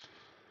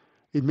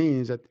 It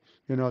means that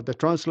the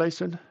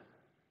translation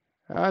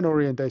and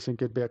orientation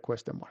could be a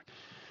question mark.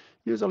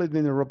 Usually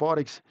in the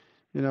robotics,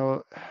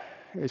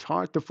 it's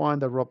hard to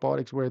find the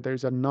robotics where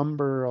there's a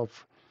number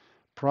of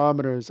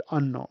parameters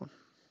unknown.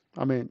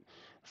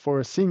 For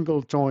a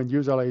single joint,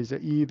 usually is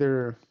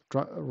either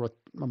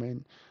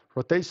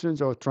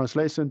rotations or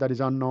translation that is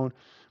unknown.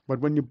 But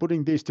when you're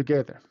putting these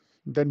together,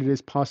 then it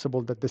is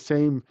possible that the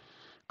same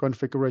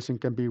configuration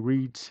can be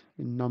reached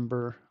in a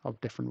number of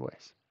different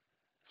ways.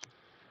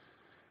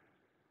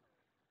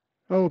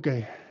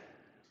 Okay.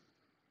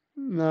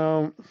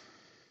 Now,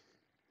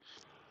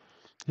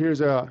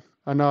 here's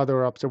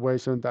another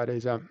observation that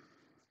is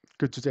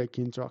good to take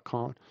into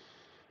account.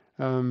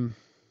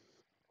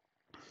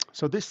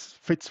 So this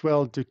fits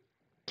well to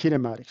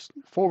kinematics,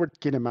 forward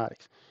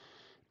kinematics.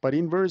 But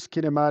inverse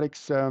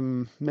kinematics,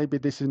 maybe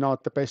this is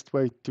not the best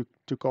way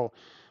to go.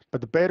 But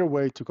the better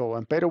way to go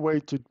and better way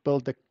to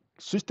build a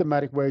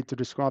systematic way to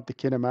describe the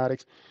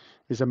kinematics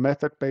is a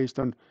method based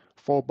on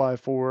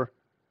 4x4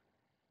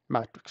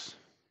 matrix.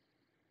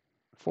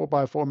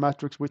 4x4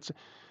 matrix, which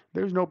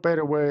there's no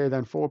better way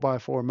than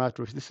 4x4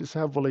 matrix. This is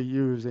heavily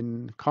used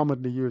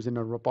commonly used in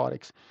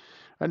robotics.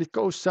 And it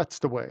goes such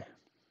the way.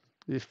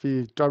 If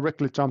we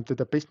directly jump to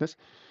the business,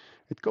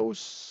 it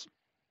goes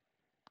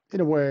in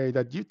a way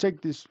that you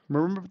take this,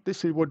 remember,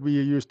 this is what we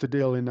used to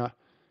deal in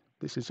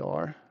this is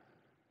R.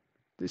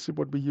 This is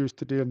what we used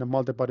to do in the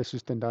multi-body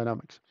system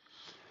dynamics.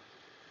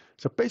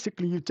 So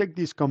basically you take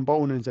these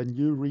components and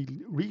you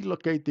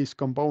relocate these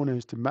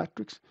components to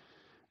matrix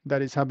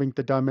that is having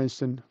the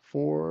dimension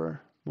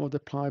 4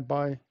 multiplied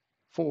by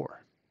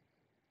 4.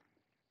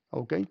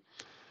 Okay.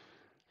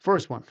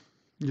 First one,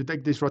 you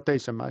take this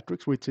rotation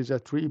matrix, which is a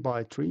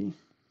 3x3,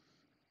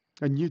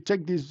 and you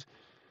take this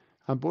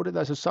and put it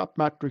as a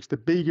submatrix, the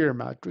bigger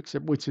matrix,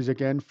 which is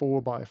again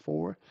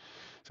 4x4.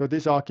 So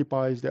this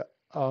occupies the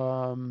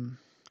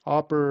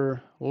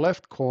upper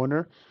left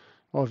corner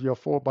of your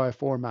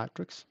 4x4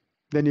 matrix.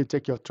 Then you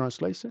take your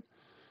translation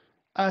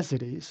as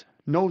it is,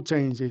 no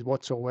changes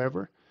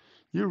whatsoever.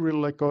 You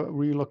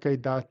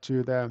relocate that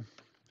to the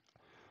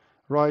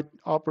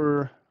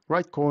upper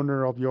right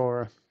corner of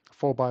your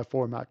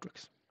 4x4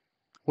 matrix.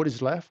 What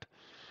is left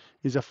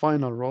is a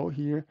final row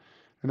here.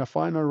 And a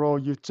final row,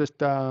 you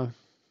just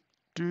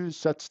do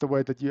such the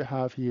way that you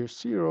have here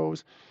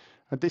zeros.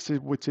 And this is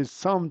which is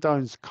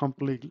sometimes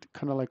completely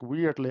kind of like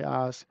weirdly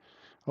asked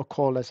or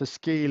called as a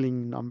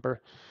scaling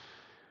number.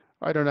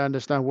 I don't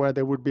understand why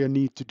there would be a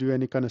need to do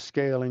any kind of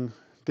scaling.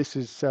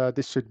 This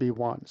should be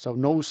 1, so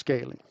no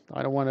scaling.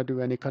 I don't want to do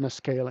any kind of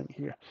scaling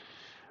here.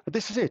 But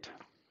this is it.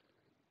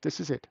 This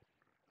is it.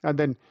 And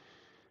then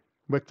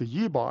vector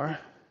u bar,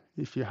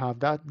 if you have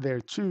that there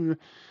too,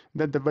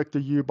 then the vector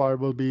u bar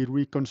will be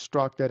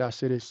reconstructed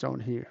as it is shown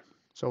here.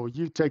 So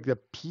you take the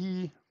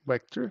p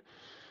vector,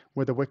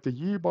 where the vector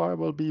u bar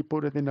will be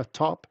put it in the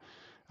top,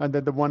 and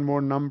then the one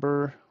more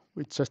number,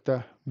 it's just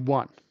a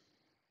 1.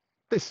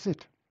 This is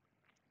it.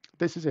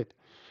 this is it.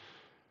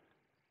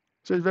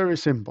 So it's very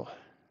simple.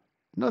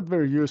 Not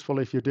very useful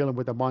if you're dealing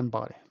with a one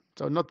body.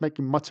 So not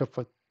making much of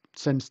a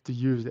sense to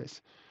use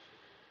this.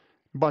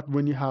 But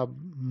when you have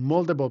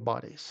multiple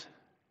bodies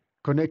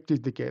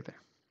connected together,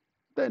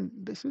 then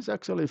this is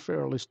actually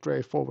fairly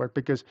straightforward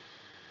because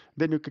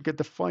then you can get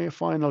the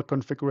final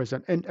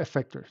configuration and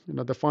effector,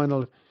 the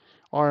final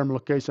arm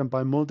location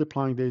by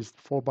multiplying these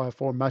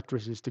 4x4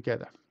 matrices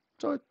together.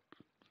 So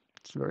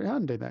it's very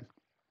handy then.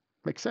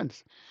 Makes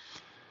sense.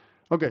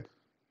 Okay,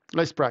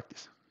 let's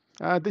practice.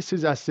 This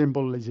is as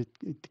simple as it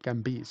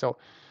can be. So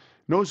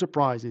no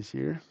surprises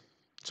here.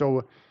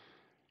 So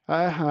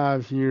I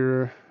have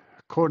here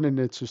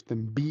coordinate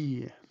system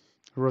B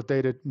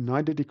rotated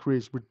 90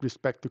 degrees with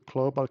respect to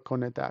global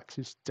coordinate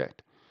axis Z.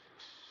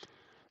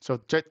 So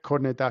Z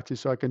coordinate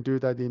axis, so I can do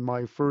that in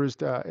my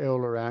first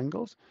Euler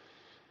angles.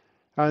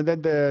 And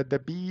then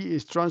the B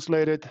is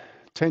translated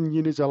 10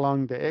 units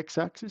along the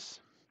x-axis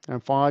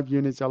and 5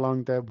 units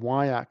along the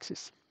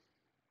y-axis.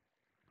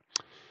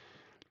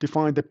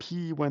 Define the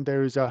P when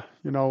there is a,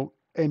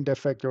 end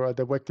effector or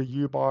the vector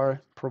U bar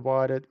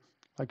provided,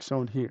 like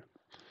shown here.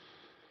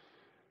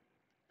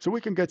 So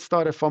we can get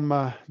started from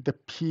the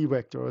P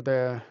vector, or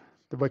the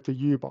vector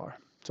U bar.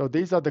 So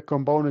these are the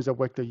components of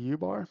vector U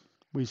bar.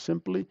 We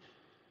simply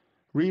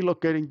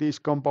relocating these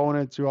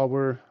components to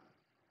our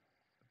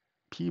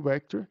P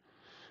vector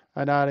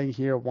and adding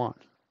here 1.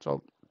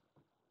 So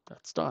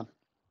that's done.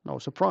 No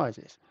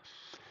surprises.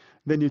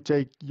 Then you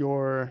take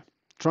your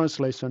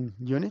translation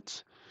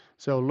units.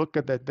 So look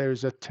at that.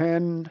 There's a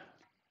 10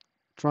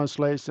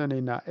 translation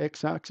in the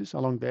x-axis,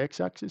 along the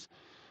x-axis,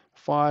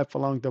 5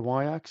 along the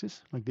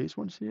y-axis, like these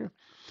ones here.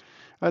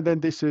 And then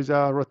this is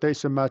a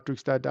rotation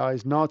matrix that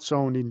is not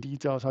shown in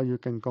details how you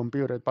can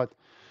compute it, but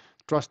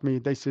trust me,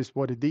 this is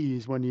what it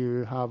is when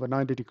you have a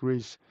 90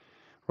 degrees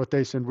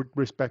rotation with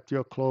respect to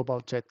your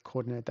global Z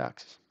coordinate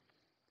axis.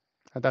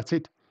 And that's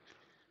it.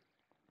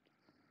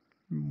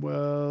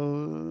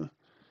 Well,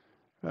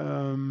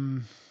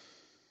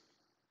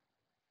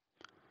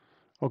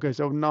 okay,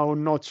 so now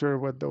not sure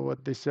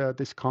what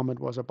this comment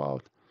was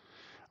about.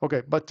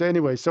 Okay, but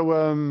anyway,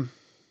 so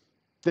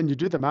then you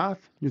do the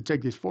math. You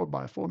take this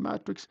 4x4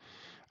 matrix,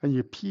 and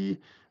you P,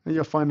 and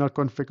your final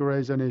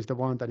configuration is the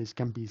one that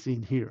can be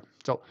seen here.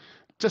 So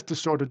just a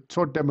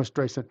short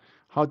demonstration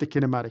how the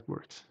kinematic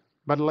works.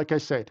 But like I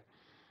said,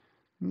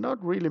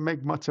 not really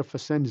make much of a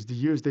sense to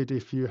use it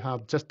if you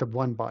have just the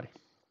one body.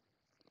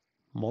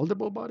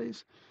 Multiple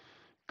bodies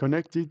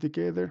connected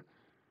together,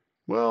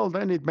 well,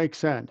 then it makes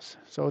sense.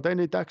 So then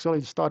it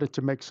actually started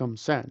to make some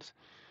sense.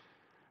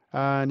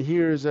 And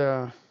here's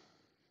a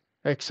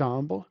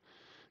example.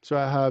 So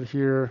I have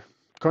here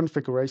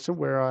configuration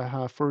where I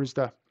have first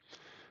the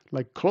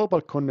like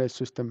global coordinate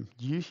system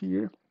U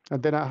here,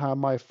 and then I have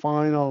my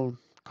final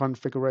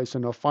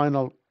configuration or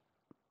final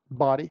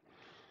body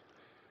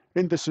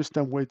in the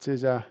system, which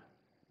is a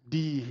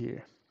D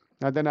here.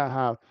 And then I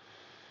have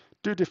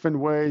two different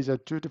ways,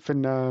 two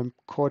different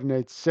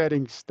coordinate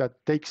settings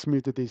that takes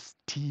me to this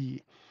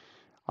T.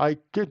 I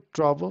could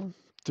travel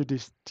to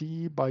this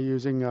T by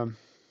using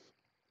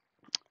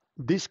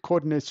this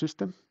coordinate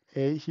system,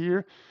 A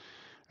here,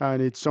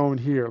 and it's shown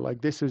here.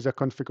 Like this is a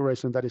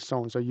configuration that is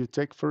shown. So you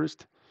take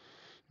first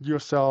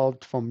yourself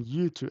from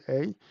U to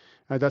A,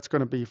 and that's going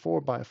to be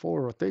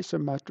 4x4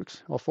 rotation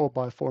matrix or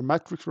 4x4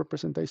 matrix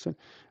representation,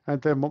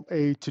 and then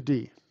A to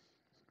D.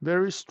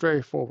 Very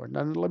straightforward.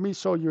 And let me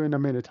show you in a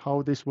minute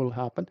how this will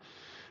happen.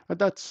 And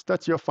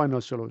that's your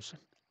final solution.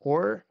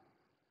 Or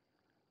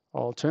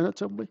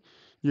alternatively,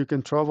 you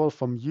can travel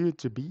from U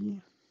to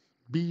B,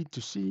 B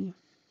to C,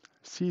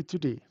 C to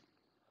D.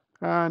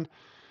 And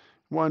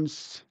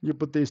once you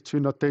put these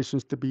two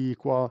notations to be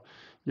equal,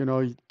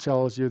 it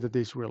tells you that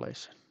this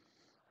relation.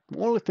 The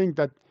only thing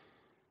that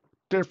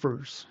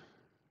differs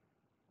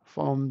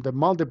from the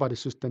multibody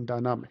system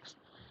dynamics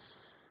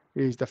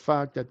is the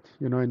fact that,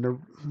 in the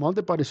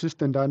multibody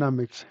system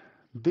dynamics,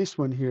 this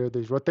one here,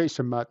 this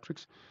rotation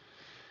matrix,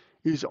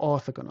 is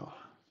orthogonal.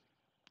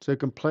 So you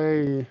can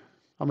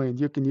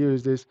you can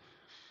use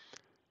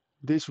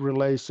this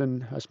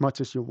relation as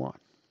much as you want.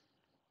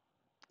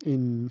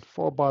 In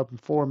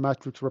 4x4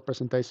 matrix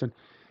representation,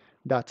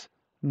 that's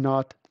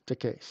not the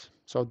case.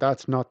 So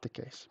that's not the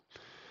case.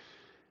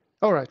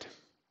 All right,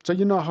 so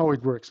you know how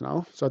it works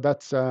now. So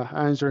that's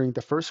answering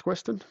the first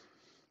question.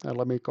 And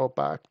let me go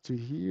back to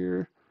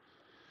here.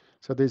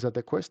 So these are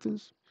the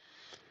questions.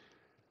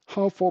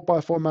 How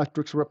 4x4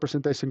 matrix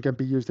representation can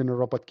be used in a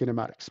robot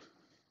kinematics?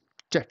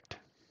 Checked.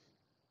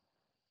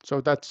 So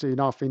that's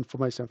enough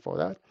information for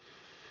that.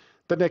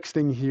 The next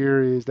thing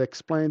here is to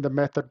explain the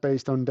method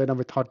based on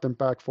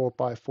Dynavit-Hartenbach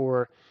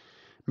 4x4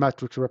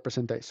 matrix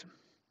representation.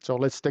 So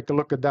let's take a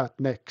look at that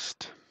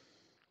next.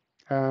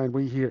 And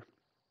we here.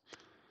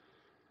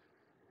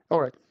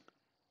 All right.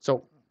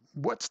 So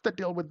what's the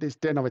deal with this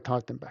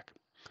Dynavit-Hartenbach?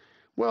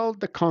 Well,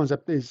 the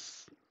concept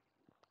is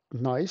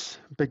nice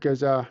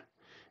because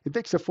it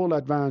takes a full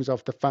advantage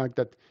of the fact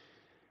that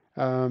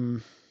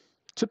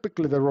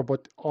typically the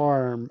robot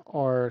arm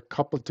are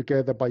coupled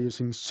together by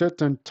using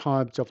certain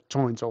types of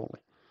joints only.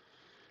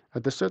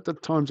 And the certain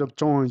types of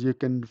joins you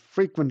can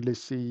frequently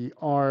see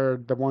are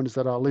the ones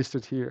that are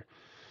listed here.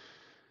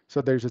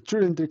 So there's a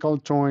cylindrical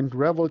join,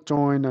 revolve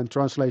join, and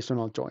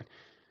translational join.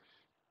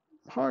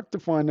 Hard to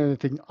find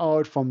anything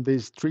out from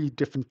these three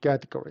different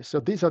categories. So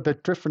these are the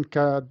different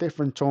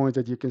joints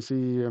that you can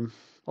see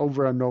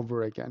over and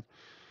over again.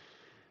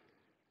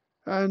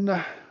 And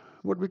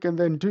what we can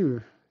then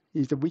do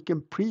is that we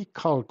can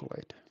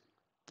pre-calculate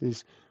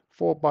this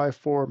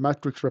 4x4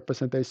 matrix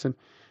representation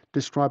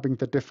describing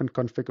the different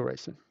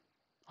configuration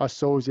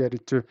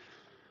associated to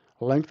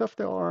length of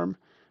the arm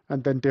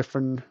and then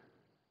different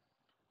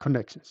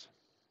connections.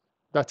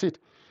 That's it.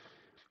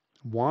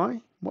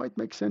 Why? Why it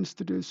makes sense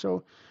to do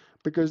so?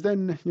 Because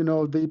then,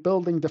 the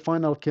building, the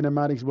final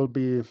kinematics will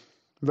be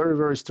very,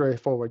 very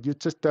straightforward. You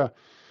just do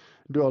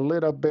a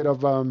little bit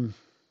of,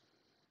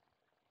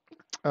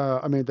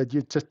 that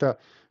you just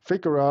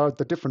figure out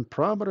the different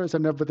parameters,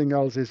 and everything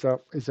else is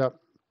a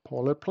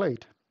polar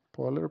plate.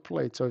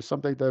 So it's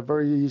something that's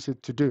very easy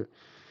to do.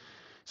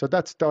 So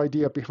that's the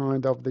idea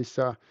behind of this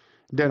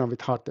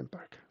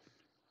Dehn-Hardenberg.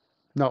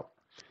 Now,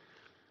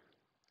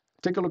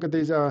 take a look at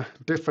these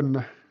different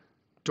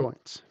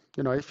joints.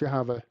 If you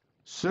have a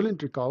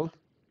cylindrical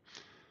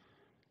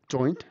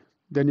joint,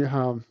 then you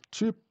have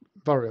two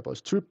variables,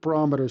 two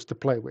parameters to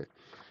play with.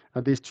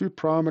 And these two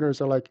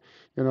parameters are like,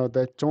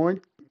 the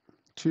joint,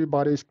 two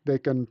bodies, they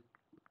can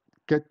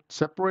get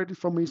separated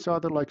from each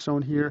other, like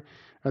shown here,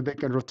 and they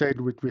can rotate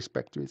with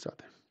respect to each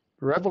other.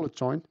 Revolute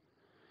joint,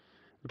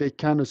 they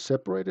cannot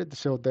separate it,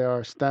 so they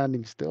are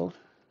standing still,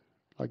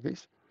 like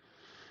this,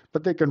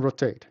 but they can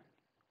rotate.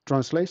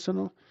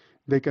 Translational,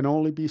 they can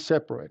only be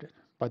separated,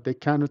 but they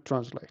cannot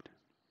translate.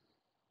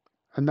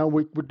 And now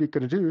what we're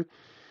going to do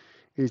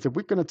is that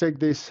we're going to take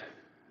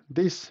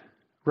this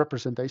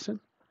representation,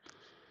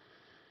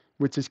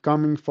 which is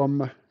coming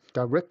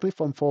directly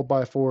from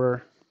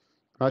 4x4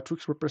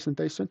 matrix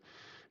representation,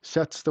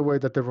 sets the way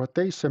that the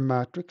rotation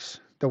matrix,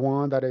 the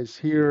one that is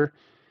here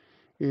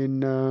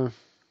in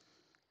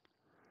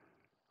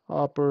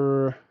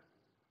upper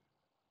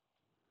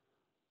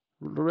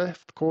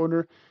left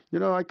corner.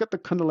 I got the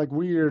kind of like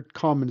weird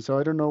comment, so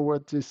I don't know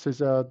what this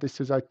is.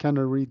 I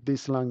cannot read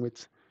this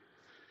language.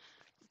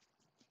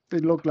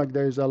 It looked like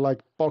there's a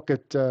like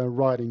pocket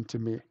writing to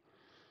me,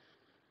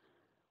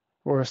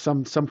 or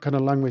some kind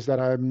of language that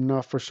I'm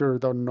not for sure.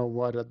 Don't know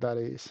what that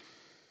is.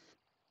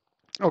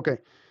 Okay.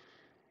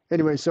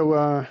 Anyway,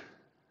 so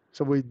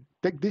we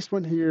take this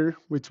one here,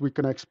 which we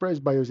can express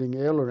by using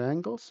Euler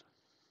angles,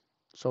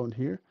 shown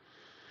here,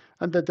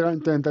 and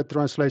then the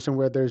translation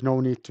where there's no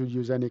need to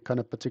use any kind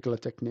of particular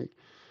technique.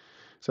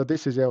 So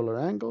this is Euler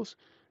angles,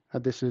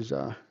 and this is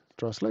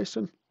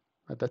translation,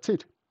 and that's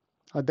it.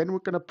 And then we're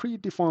going to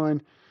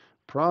predefine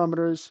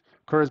parameters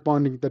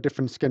corresponding to the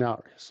different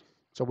scenarios.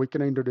 So we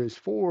can introduce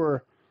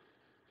 4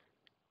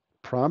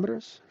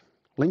 parameters,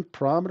 length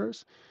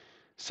parameters,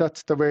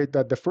 such the way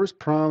that the first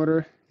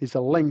parameter is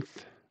the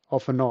length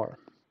of an arm.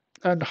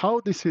 And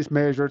how this is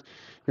measured,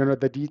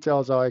 the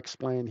details are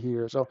explained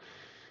here. So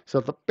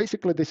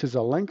basically this is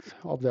a length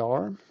of the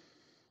arm,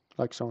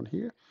 like shown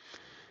here.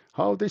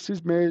 How this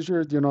is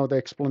measured, the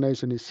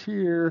explanation is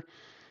here.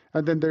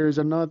 And then there is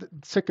another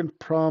second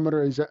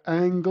parameter is an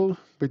angle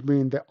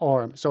between the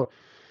arm. So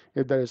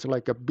if there is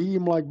like a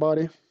beam-like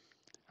body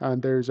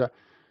and there's a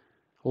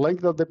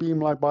length of the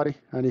beam-like body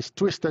and it's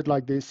twisted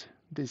like this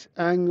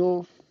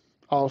angle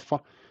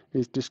alpha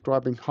is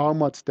describing how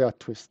much they are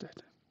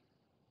twisted.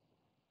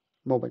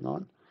 Moving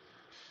on.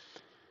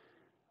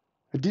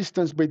 The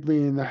distance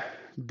between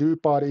two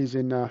bodies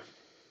in a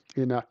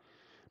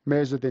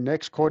measured in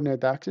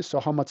x-coordinate axis, so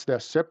how much they are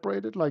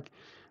separated like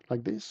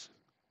this.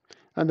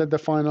 And then the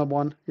final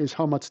one is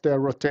how much they are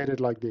rotated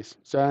like this,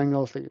 so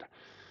angle theta.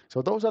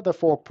 So those are the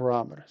 4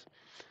 parameters.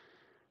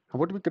 And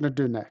what we're going to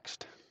do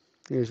next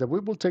is that we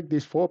will take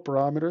these 4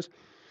 parameters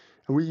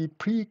and we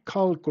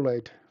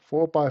pre-calculate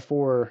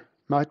 4x4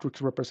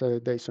 matrix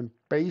representation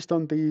based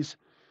on these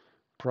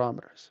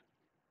parameters.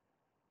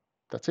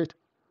 That's it.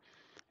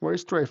 Very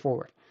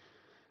straightforward.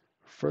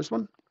 First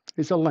one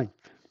is a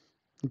length.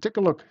 And take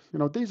a look.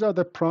 These are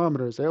the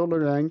parameters,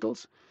 Euler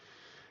angles,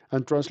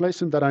 and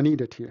translation that I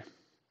needed here.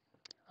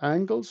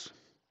 Angles,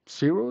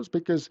 zeros,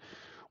 because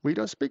we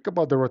don't speak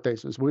about the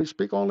rotations. We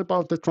speak only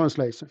about the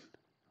translation.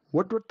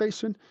 What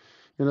rotation?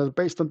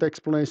 Based on the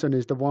explanation,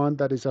 is the one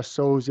that is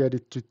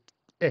associated to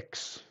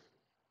x.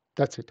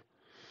 That's it.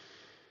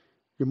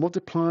 You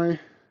multiply,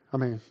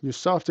 you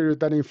substitute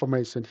that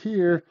information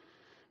here,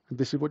 and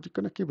this is what you're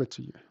going to give it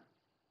to you.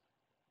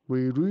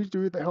 We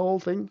redo the whole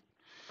thing.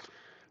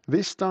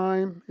 This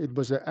time it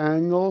was an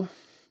angle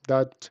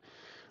that,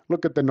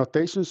 look at the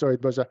notation, so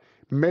it was a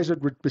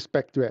measured with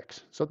respect to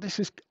x. So this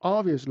is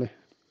obviously,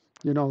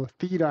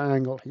 theta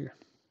angle here.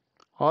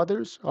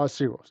 Others are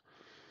zeros.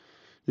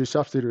 You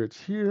substitute it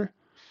here,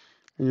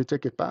 and you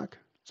take it back,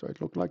 so it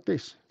looked like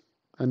this.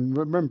 And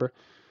remember,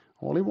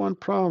 only one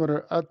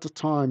parameter at the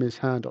time is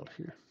handled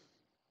here.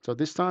 So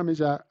this time is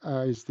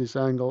this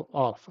angle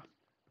alpha.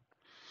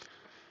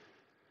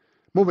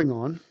 Moving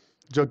on,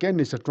 so again,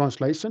 it's a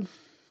translation.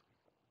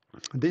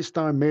 This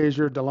time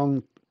measured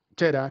along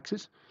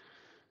z-axis.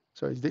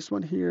 So it's this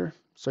one here.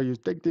 So you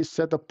take this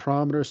set of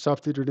parameters,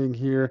 substituting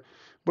here,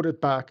 put it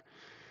back.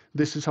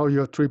 This is how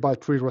your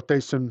 3x3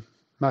 rotation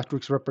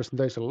matrix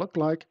representation look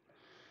like.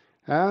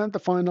 And the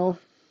final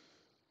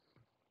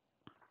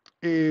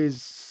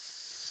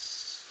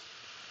is,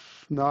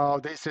 no,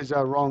 this is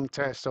a wrong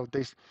test. So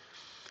this,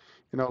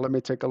 let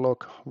me take a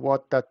look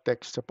what that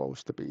text is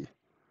supposed to be.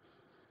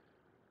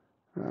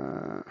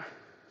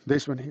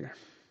 This one here.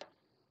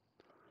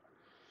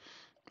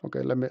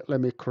 Okay,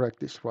 let me correct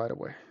this right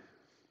away,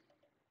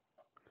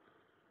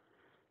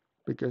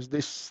 because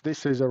this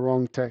is a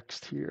wrong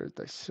text here.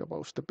 That's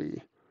supposed to be,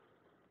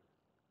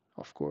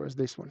 of course,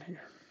 this one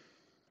here,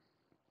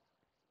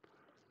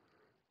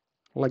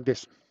 like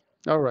this.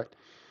 All right.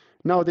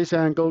 Now this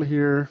angle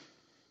here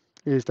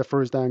is the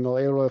first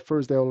angle,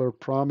 first Euler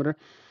parameter.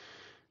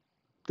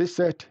 This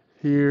set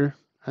here,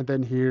 and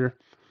then here,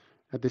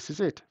 and this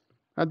is it.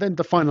 And then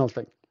the final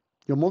thing,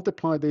 you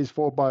multiply these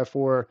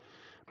 4x4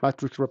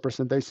 matrix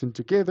representation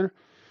together,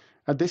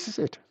 and this is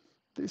it.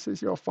 This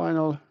is your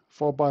final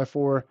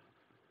 4x4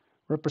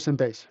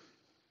 representation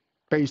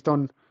based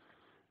on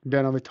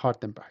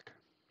Dynavit-Hartenberg.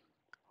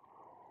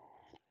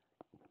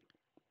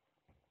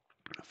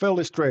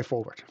 Fairly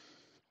straightforward.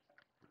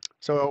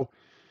 So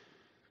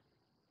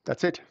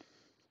that's it.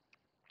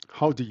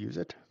 How to use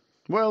it?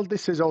 Well,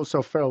 this is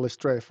also fairly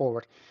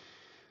straightforward.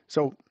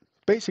 So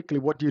basically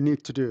what you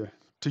need to do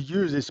to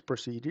use this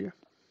procedure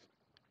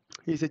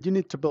is that you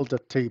need to build a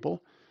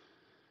table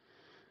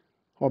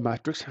or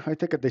matrix. I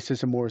think that this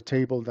is a more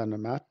table than a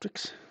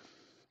matrix.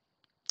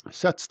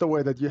 Such the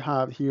way that you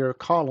have here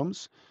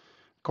columns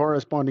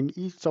corresponding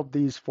each of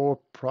these 4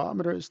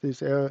 parameters, these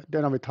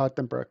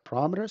Dynavit-Hartenberg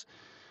parameters.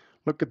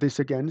 Look at this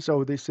again.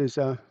 So this is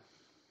a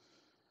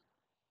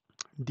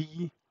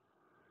D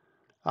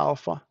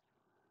alpha,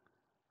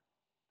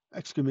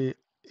 excuse me,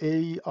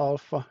 A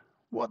alpha.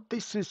 What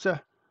this is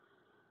a,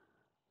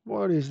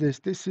 what is this?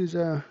 This is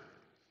a,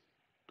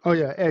 oh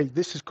yeah, A,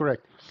 this is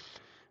correct.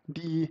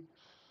 D,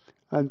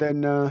 and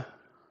then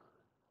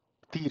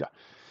theta.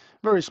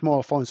 Very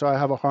small font, so I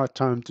have a hard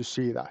time to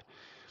see that.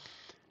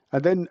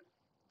 And then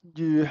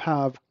you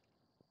have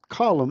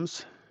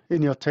columns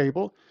in your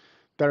table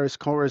that is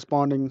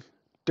corresponding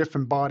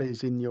different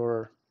bodies in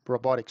your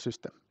robotic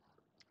system.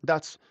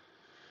 That's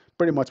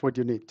pretty much what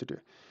you need to do.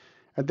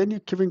 And then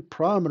you're giving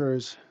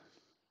parameters,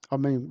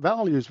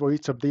 values for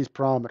each of these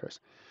parameters.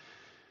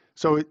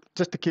 So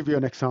just to give you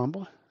an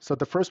example, so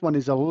the first one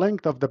is the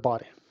length of the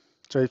body.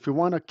 So if you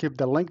want to keep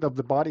the length of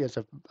the body as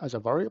a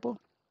variable,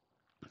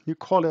 you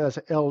call it as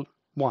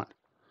L1,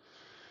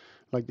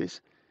 like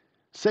this.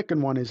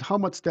 Second one is how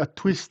much they're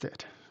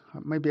twisted.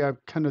 Maybe I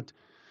cannot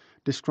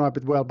describe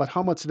it well, but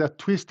how much they're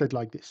twisted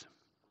like this.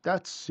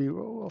 That's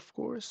 0, of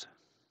course.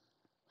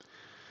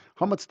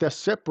 How much they're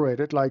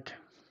separated, like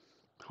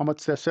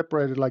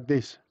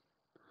this.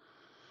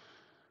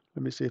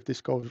 Let me see if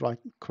this goes right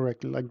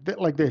correctly,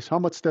 like this. How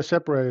much they're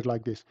separated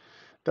like this.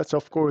 That's,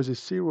 of course,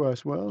 is 0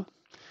 as well.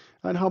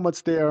 And how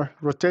much they are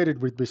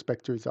rotated with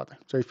respect to each other.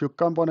 So if you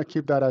want to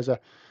keep that as a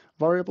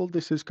variable,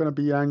 this is going to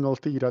be angle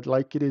theta,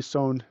 like it is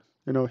shown,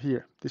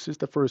 here. This is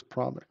the first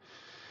parameter.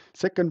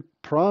 Second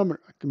parameter,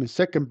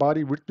 second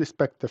body with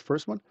respect to the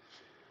first one,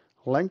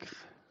 length.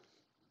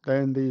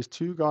 Then these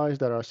 2 guys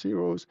that are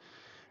zeros,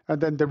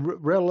 and then the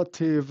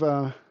relative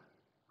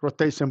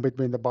rotation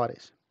between the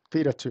bodies,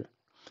 theta 2.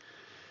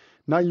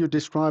 Now you're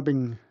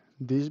describing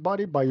this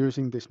body by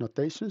using these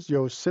notations.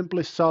 You're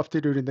simply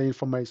substituting the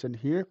information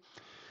here.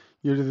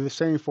 You do the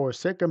same for a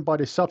second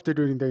body,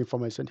 substituting the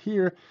information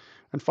here,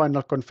 and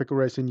final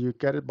configuration, you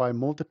get it by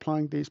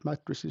multiplying these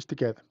matrices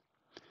together.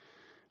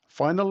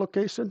 Final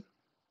location,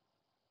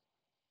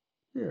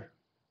 here.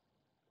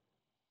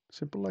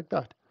 Simple like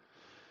that.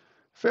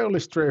 Fairly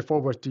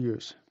straightforward to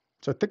use.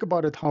 So think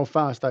about it, how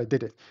fast I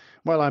did it.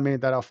 Well, I mean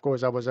that, of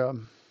course, I was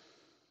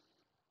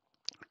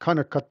kind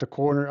of cut the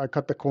corner. I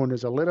cut the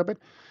corners a little bit,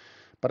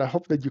 but I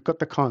hope that you got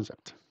the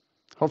concept.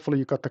 Hopefully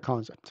you got the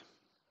concept.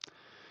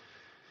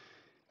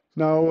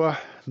 Now,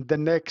 the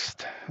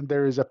next,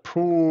 there is a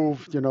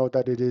proof,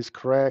 that it is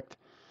correct,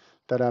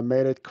 that I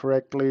made it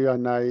correctly,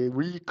 and I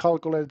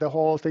recalculated the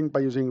whole thing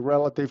by using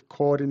relative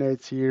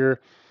coordinates here.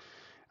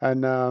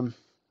 And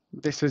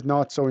this is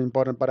not so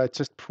important, but I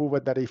just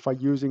proved that if I'm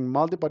using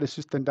multi-body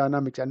system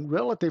dynamics and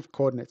relative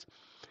coordinates,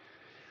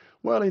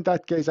 well, in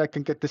that case, I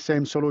can get the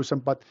same solution,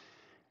 but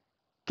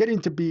getting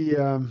to be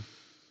a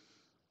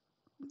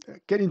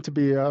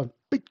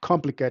bit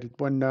complicated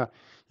when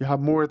you have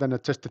more than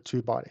just the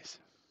 2 bodies.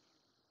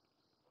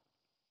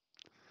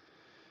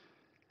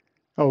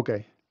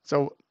 Okay,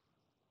 so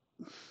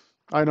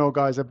I know,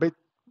 guys, a bit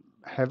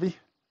heavy.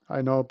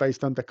 I know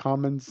based on the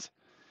comments,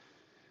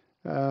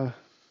 but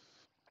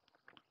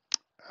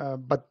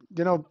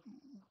we're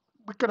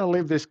gonna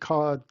leave this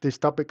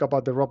topic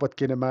about the robot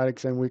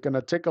kinematics, and we're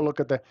gonna take a look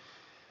at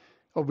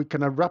we're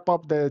gonna wrap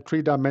up the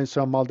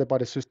 3-dimensional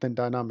multi-body system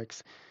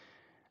dynamics.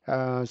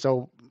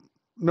 So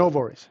no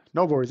worries.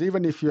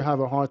 Even if you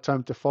have a hard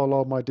time to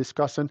follow my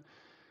discussion,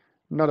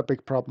 Not a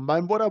big problem.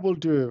 And what I will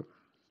do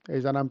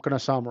is that I'm going to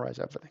summarize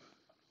everything.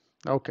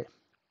 Okay,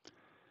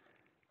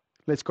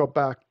 let's go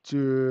back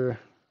to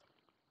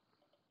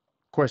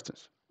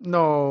questions.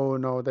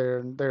 No,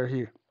 they're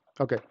here.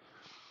 Okay,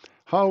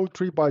 how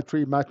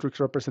 3x3 matrix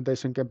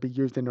representation can be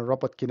used in a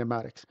robot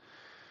kinematics?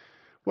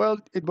 Well,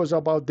 it was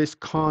about this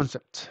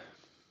concept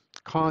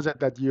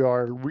that you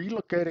are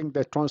relocating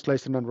the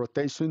translation and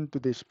rotation to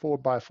this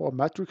 4x4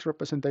 matrix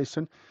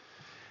representation.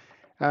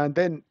 And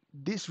then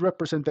this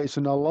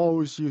representation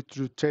allows you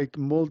to take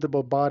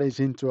multiple bodies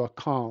into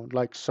account,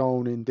 like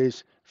shown in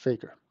this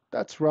figure.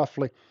 That's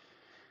roughly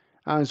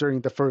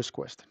answering the first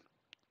question.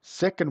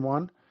 Second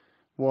one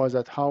was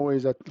that how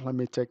is it, let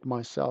me take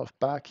myself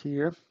back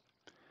here,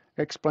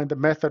 explain the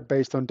method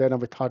based on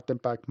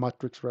Denovitt-Hartenbach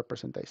matrix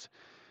representation.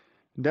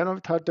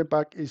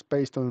 Denovitt-Hartenbach is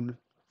based on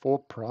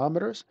 4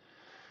 parameters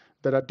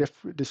that are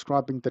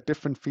describing the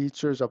different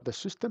features of the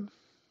system.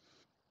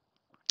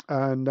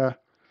 And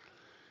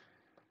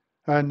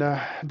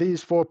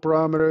these 4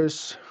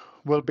 parameters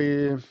will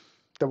be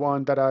the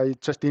one that I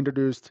just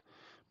introduced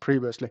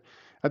previously.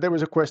 And there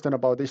was a question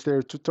about, is there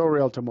a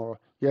tutorial tomorrow?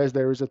 Yes,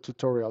 there is a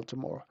tutorial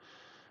tomorrow.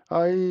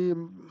 I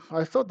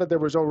thought that there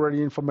was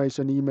already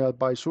information emailed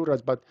by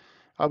Suraj, but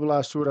I will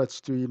ask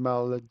Suraj to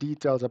email the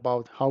details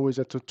about how is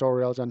the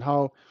tutorials and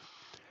how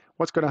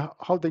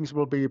things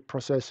will be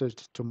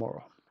processed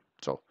tomorrow.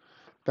 So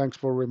thanks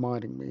for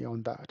reminding me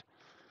on that.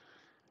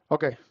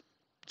 Okay,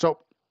 so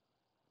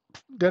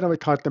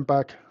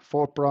Denovitt-Hartenbach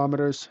 4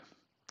 parameters.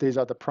 These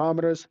are the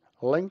parameters: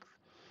 length,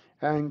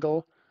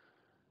 angle,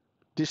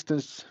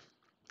 distance,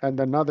 and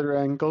another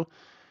angle.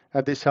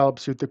 And this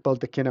helps you to build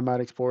the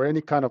kinematics for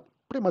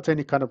pretty much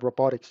any kind of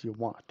robotics you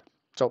want.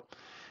 So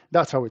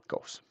that's how it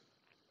goes.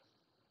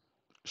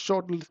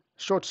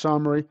 Short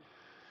summary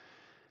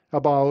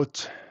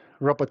about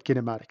robot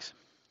kinematics.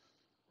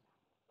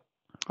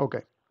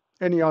 Okay.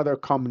 Any other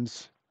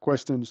comments,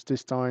 questions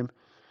this time?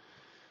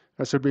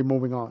 I should be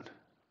moving on.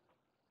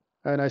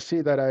 And I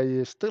see that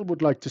I still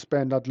would like to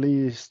spend at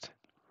least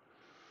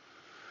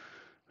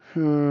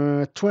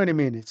 20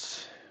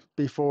 minutes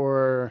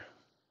before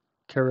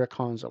career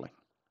counseling.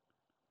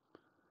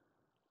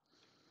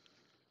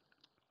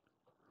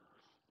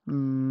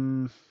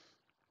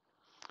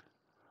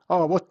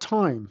 Oh, what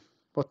time?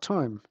 What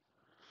time?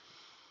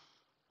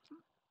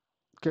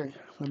 Okay,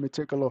 let me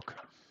take a look.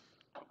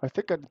 I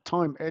think that the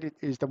time edit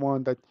is the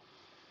one that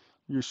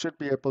you should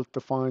be able to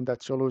find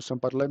that solution,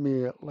 but let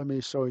me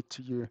show it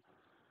to you.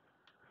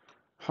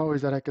 How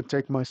is that I can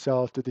take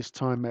myself to this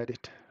time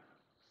edit?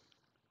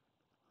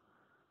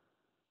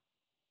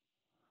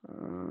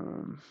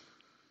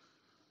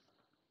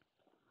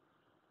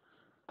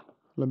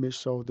 Let me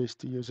show this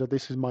to you. So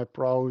this is my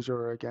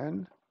browser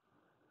again.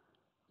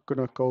 I'm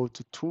gonna go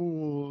to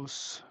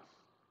tools,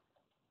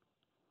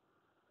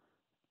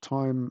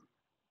 time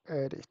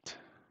edit.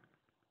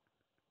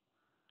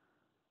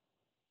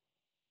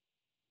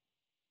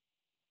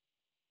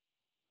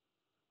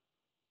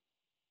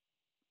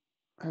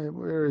 Hey,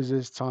 where is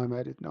this time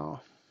edit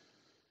now?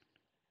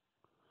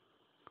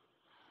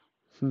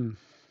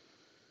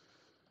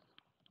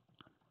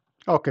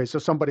 Okay, so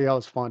somebody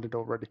else found it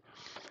already.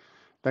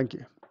 Thank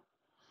you.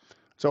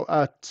 So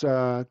at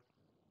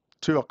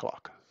 2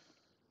 o'clock.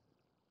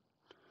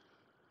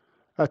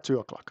 At 2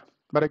 o'clock.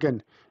 But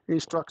again,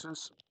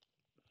 instructions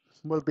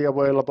will be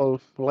available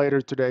later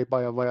today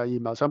via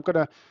email. So I'm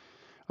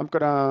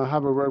gonna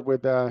have a word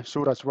with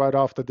Suraj right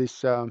after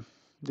this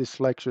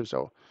lecture.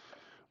 So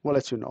we'll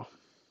let you know.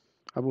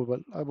 I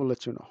will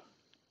let you know.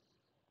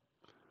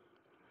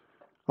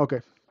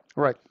 Okay,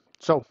 all right.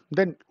 So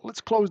then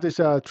let's close this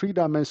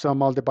 3-dimensional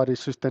multi-body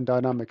system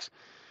dynamics,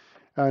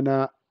 and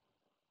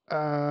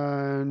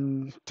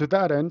to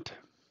that end,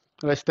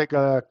 let's take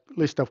a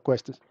list of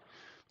questions.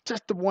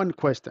 Just one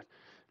question,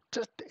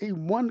 just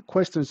one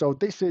question. So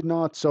this is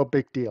not so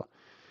big deal,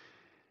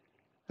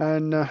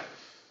 and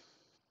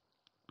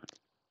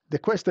the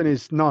question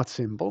is not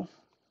simple,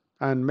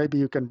 and maybe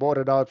you can board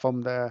it out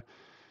from the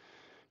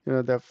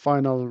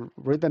final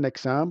written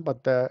exam,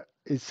 but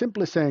it's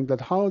simply saying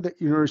that how the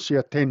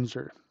inertia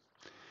tensor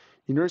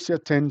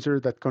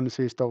that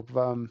consists of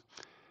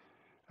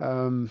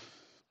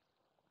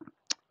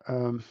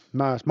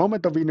mass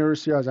moment of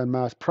inertias and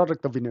mass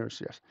product of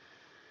inertias,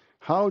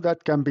 how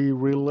that can be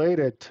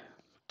related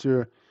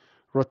to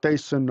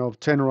rotation of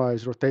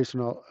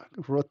rotational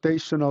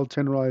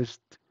tenorized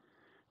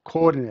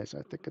coordinates.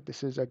 I think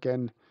this is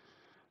again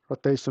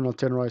rotational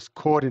tenorized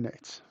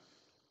coordinates.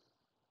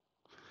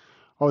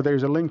 Oh,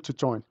 there's a link to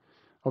join.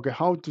 Okay,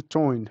 how to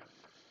join?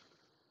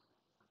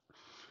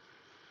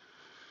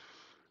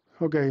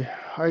 Okay,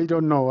 I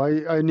don't know.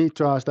 I need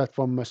to ask that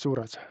from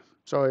Suraj.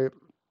 So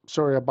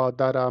sorry about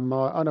that. I'm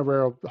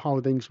unaware of how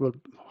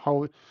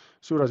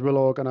Suraj will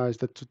organize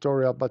the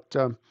tutorial, but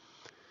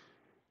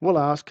we'll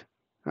ask.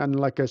 And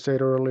like I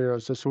said earlier,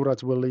 so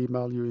Suraj will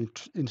email you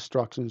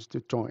instructions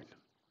to join.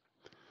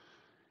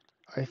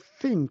 I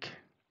think,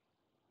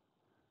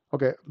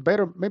 okay,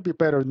 maybe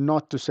better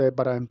not to say,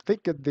 but I'm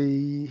thinking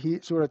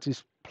Suraj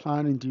is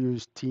planning to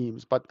use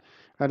Teams,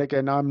 and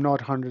again, I'm not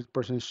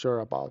 100% sure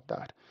about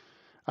that.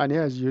 And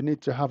yes, you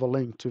need to have a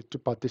link to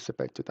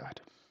participate to that.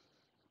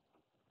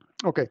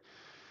 Okay,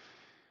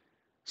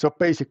 so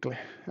basically,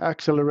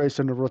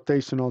 acceleration of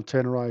rotational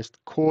tenorized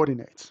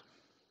coordinates.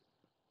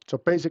 So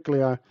basically,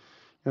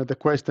 the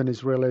question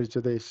is related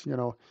to this,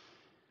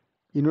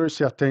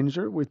 inertia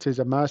tensor, which is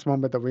a mass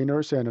moment of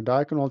inertia in a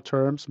diagonal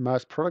terms,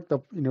 mass product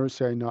of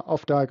inertia in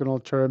off diagonal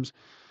terms,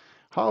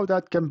 how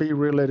that can be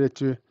related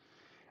to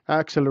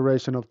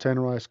acceleration of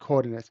tenorized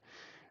coordinates.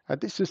 And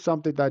this is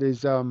something that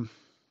is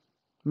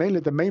mainly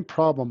the main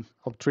problem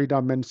of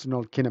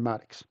three-dimensional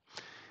kinematics.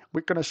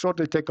 We're going to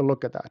shortly take a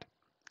look at that,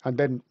 and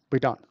then we're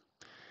done.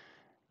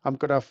 I'm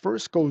going to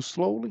first go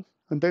slowly,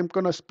 and then I'm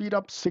going to speed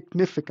up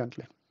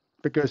significantly,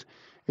 because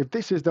if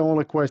this is the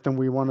only question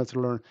we wanted to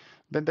learn,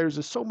 then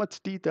there's so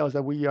much details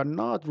that we are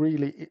not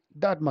really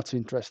that much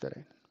interested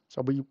in.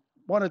 So we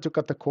wanted to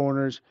cut the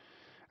corners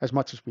as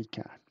much as we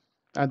can.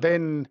 And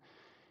then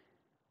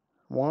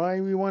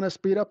why we want to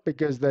speed up?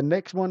 Because the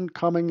next one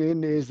coming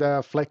in is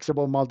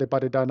flexible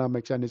multi-body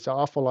dynamics, and it's an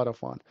awful lot of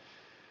fun.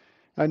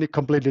 And a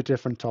completely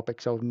different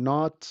topic. So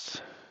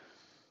not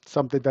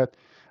something that,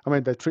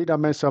 the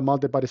three-dimensional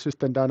multi-body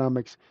system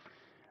dynamics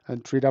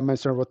and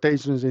three-dimensional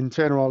rotations in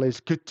general is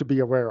good to be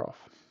aware of.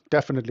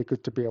 Definitely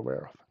good to be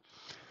aware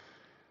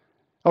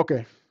of.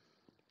 Okay,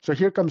 so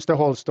here comes the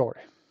whole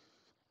story.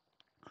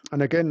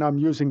 And again, I'm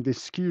using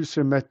this skew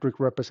symmetric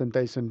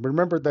representation.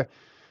 Remember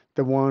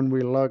the one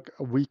we looked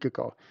a week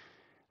ago.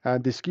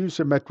 And the skew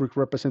symmetric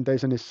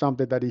representation is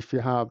something that if you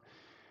have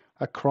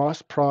a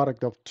cross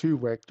product of two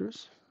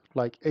vectors,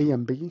 like A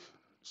and B,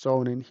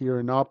 shown in here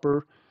in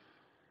upper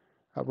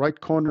right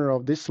corner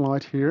of this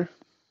slide here,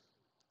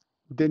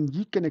 then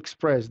you can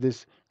express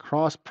this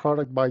cross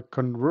product by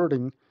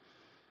converting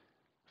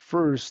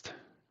first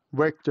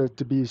vector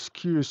to be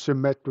skew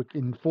symmetric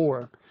in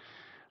form.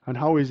 And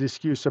how is this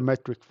skew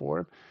symmetric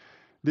form?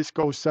 This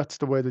goes such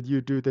the way that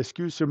you do the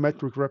skew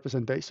symmetric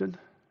representation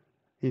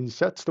in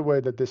such the way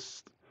that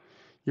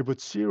you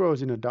put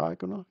zeros in a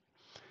diagonal,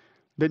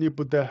 then you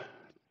put the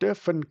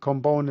different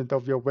component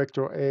of your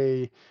vector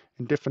A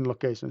in different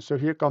locations. So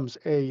here comes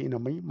A in a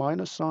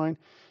minus sign,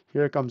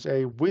 here comes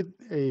A with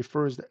a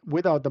first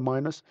without the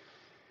minus,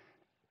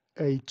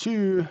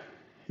 A2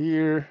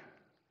 here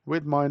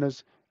with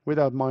minus,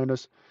 without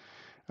minus,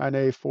 and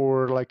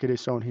A4 like it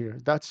is shown here.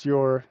 That's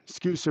your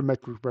skew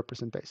symmetric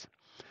representation.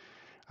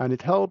 And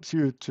it helps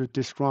you to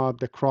describe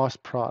the cross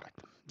product.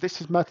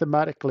 This is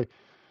mathematically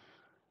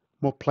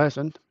more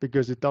pleasant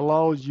because it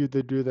allows you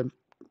to do the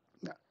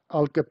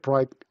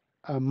algebraic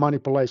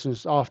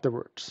manipulations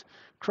afterwards.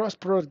 Cross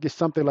product is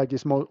something like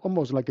it's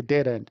almost like a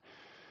dead end.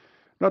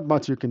 Not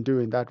much you can do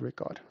in that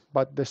regard.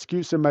 But the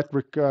skew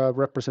symmetric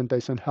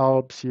representation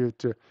helps you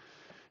to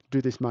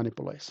do this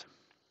manipulation.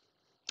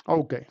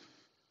 Okay.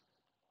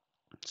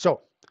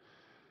 So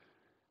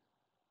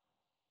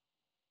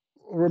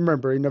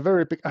remember, in a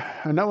very big,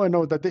 and now I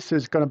know that this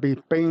is going to be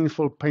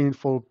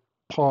painful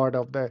part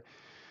of the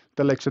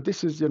lecture.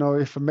 This is,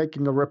 if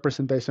making a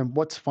representation,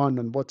 what's fun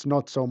and what's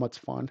not so much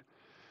fun.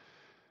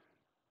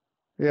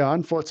 Yeah,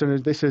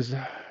 unfortunately, this is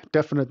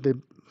definitely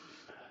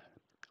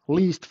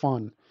least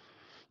fun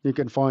you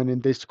can find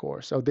in this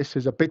course. So this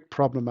is a bit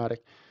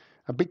problematic,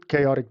 a bit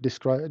chaotic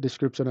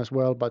description as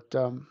well, but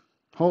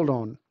hold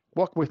on,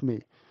 walk with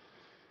me.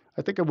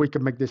 I think we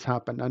can make this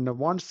happen. And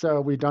once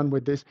we're done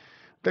with this,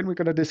 then we're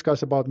going to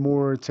discuss about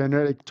more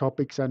genetic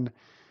topics, and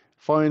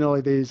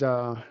finally these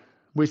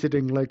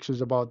visiting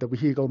lectures about the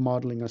vehicle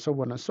modeling and so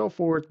on and so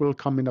forth will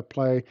come into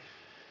play.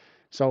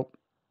 So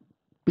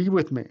be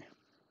with me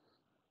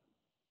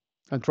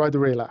and try to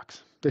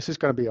relax. This is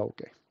going to be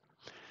okay.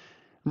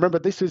 Remember,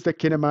 this is the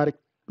kinematic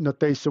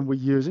notation we're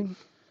using.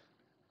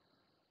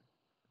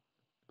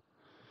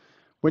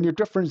 When you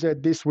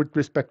differentiate this with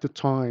respect to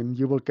time,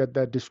 you will get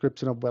that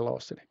description of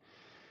velocity.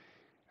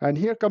 And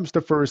here comes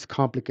the first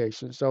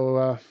complication.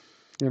 So,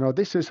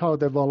 this is how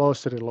the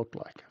velocity look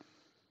like.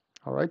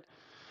 All right.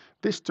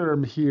 This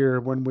term here,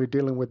 when we're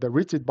dealing with the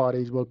rigid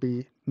bodies, will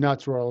be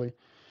naturally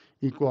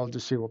equal to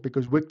 0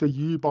 because vector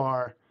u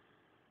bar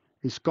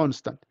is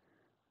constant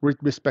with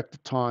respect to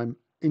time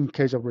in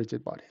case of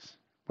rigid bodies.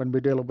 When we're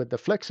dealing with the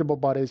flexible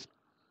bodies,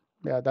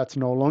 that's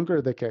no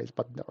longer the case.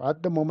 But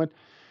at the moment,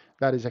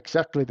 that is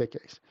exactly the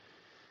case.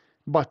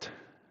 But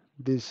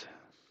this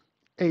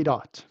A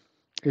dot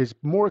is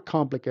more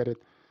complicated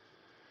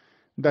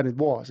than it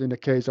was in the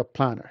case of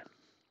planar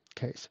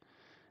case.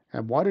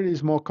 And why it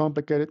is more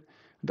complicated?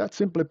 That's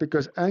simply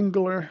because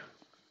angular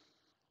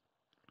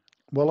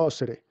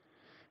velocity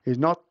is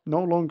no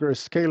longer a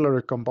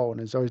scalar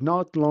component. So it's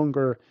not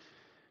longer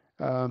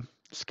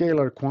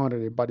scalar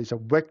quantity, but it's a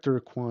vector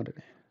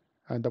quantity.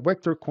 And the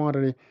vector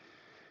quantity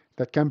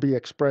that can be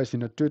expressed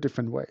in two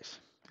different ways.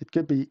 It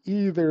could be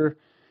either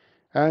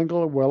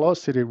angular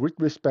velocity with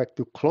respect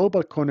to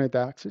global coordinate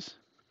axis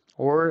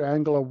or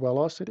angular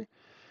velocity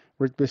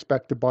with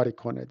respect to body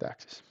coordinate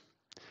axis.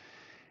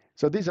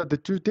 So these are the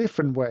two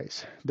different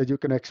ways that you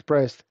can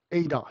express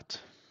A dot.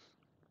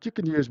 you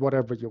can use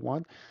whatever you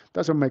want.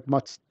 Doesn't make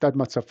that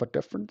much of a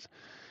difference.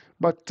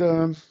 But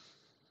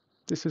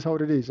this is how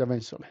it is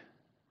eventually.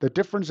 The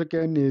difference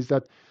again is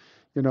that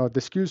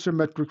the skew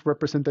symmetric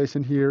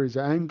representation here is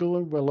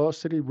angular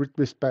velocity with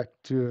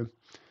respect to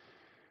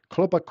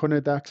global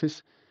coordinate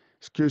axis.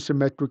 Skew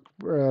symmetric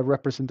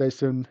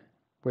representation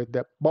with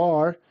the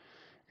bar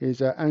is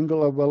an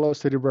angular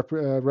velocity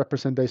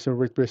representation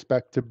with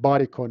respect to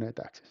body coordinate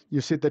axis.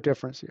 You see the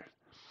difference here.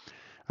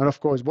 And of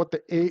course, what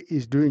the A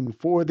is doing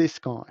for this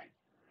guy,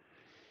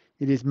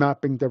 it is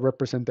mapping the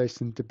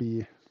representation to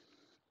be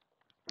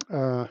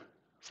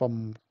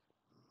from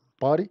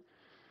body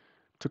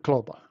to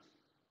global.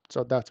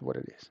 So that's what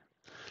it is.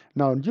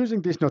 Now,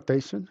 using this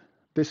notation,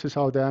 this is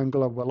how the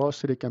angular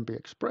velocity can be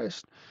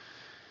expressed.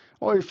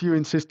 Or if you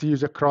insist to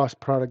use a cross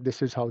product,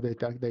 this is how they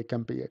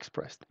can be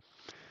expressed.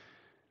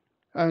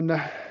 And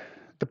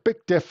the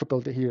big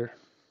difficulty here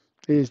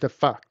is the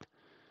fact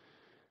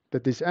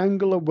that this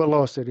angular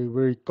velocity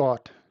we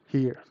got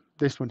here,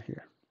 this one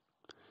here,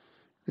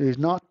 is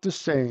not the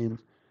same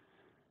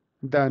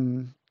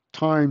than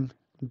time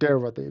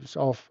derivatives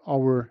of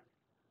our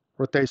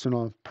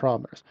rotational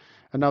parameters.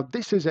 And now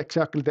this is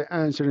exactly the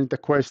answer in the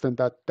question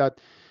that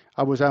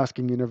I was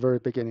asking in the very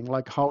beginning,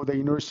 like how the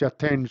inertia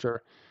tensor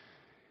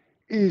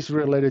is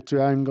related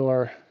to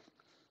angular,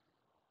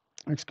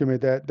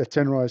 the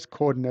generalized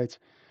coordinates,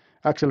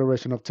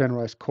 acceleration of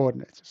generalized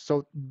coordinates.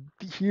 So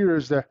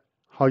here's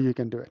how you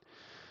can do it.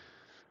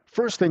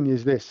 First thing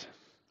is this.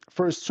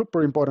 First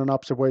super important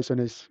observation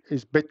is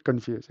a bit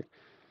confusing.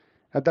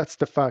 And that's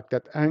the fact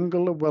that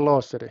angular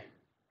velocity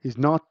is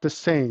not the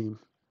same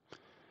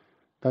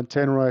than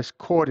generalized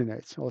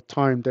coordinates or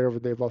time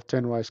derivative of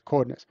generalized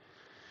coordinates.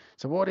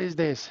 So what is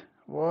this?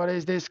 What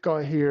is this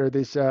guy here,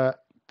 this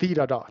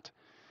theta dot?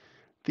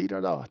 Theta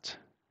dot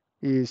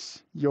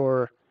is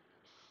your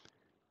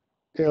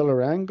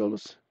Euler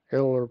angles,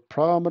 Euler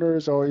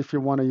parameters, or if you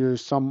want to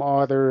use some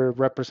other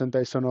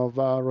representation of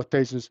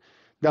rotations,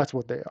 that's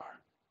what they are.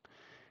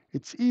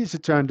 It's easy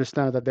to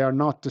understand that they are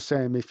not the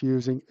same if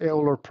using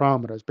Euler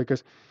parameters,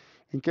 because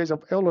in case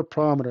of Euler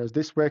parameters,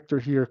 this vector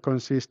here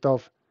consists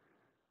of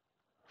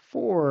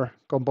 4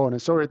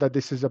 components. Sorry that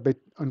this is a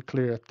bit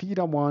unclear.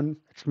 Theta 1,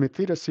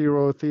 theta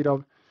 0,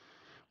 theta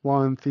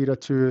 1, theta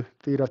 2,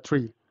 theta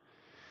 3.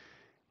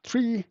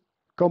 3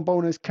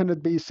 components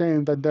cannot be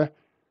same than the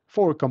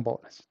 4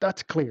 components.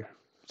 That's clear.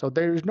 So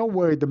there is no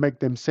way to make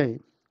them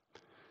same.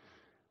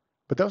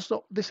 But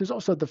also, this is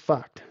also the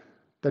fact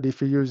that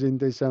if you're using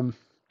this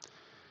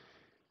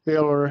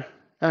Euler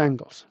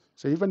angles,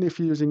 so even if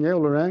you're using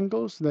Euler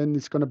angles, then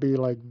it's going to be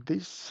like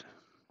this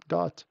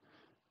dot,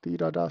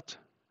 theta dot.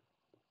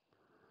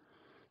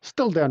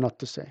 Still, they're not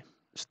the same.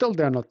 Still,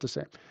 they're not the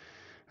same.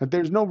 And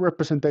there's no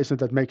representation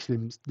that makes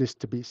this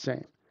to be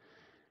same.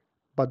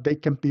 But they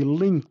can be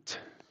linked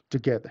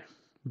together.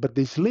 But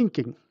this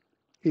linking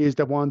is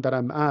the one that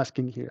I'm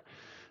asking here.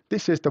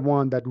 This is the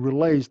one that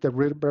relates the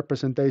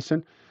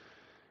representation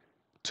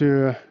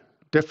to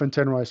different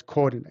generalized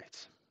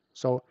coordinates.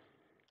 So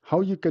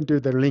how you can do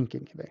the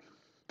linking then?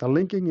 The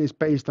linking is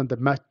based on the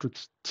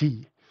matrix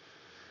T.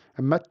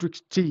 And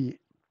matrix T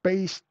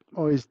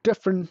is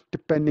different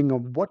depending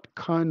on what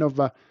kind of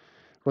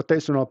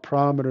rotational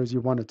parameters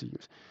you wanted to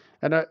use.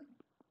 And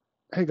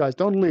hey guys,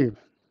 don't leave.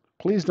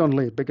 Please don't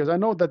leave, because I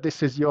know that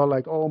this is you're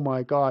like, oh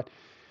my God,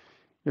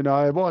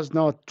 I was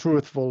not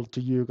truthful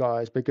to you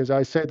guys because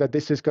I said that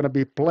this is going to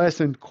be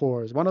pleasant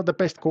course, one of the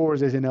best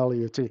courses in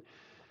LUT.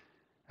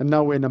 And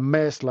now we're in a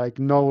mess like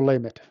no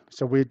limit.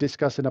 So we're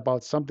discussing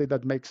about something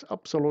that makes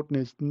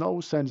absolutely no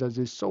sense and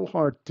is so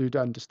hard to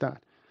understand.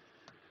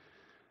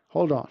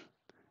 Hold on.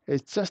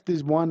 It's just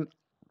this one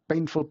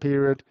painful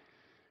period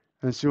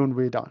and soon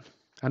we're done.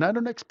 And I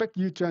don't expect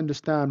you to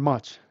understand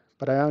much,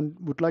 but I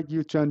would like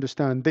you to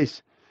understand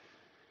this.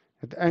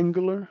 That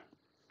angular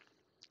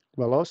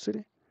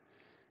velocity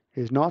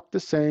is not the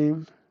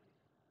same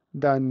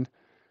than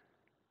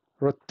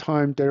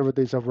time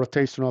derivatives of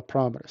rotational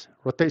parameters.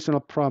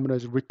 Rotational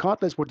parameters,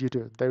 regardless what you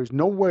do, there is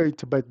no way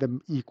to make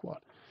them equal,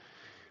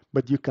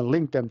 but you can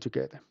link them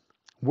together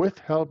with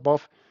help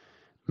of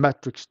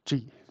matrix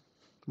G.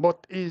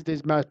 What is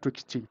this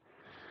matrix G?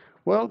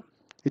 Well,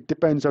 it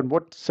depends on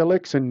what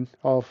selection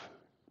of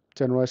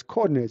generalized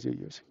coordinates you're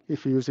using.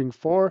 If you're using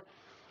 4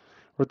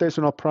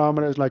 rotational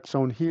parameters like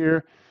shown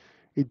here,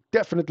 it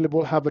definitely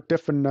will have a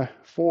different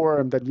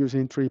form than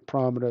using 3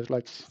 parameters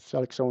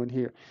like shown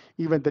here.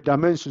 Even the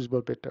dimensions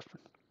will be different.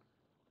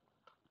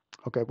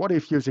 Okay, what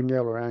if using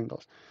Euler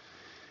angles?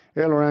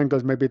 Euler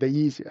angles may be the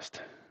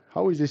easiest.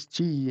 How is this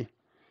G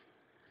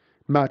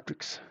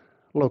matrix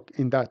look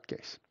in that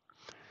case?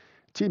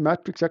 G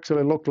matrix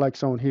actually look like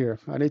shown here,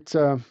 and it's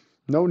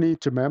no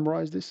need to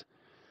memorize this,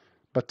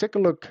 but take a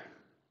look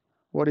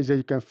what is it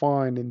you can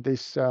find in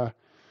this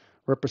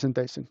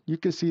representation. You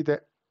can see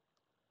the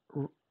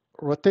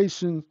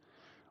rotation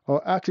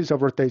or axis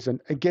of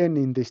rotation again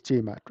in this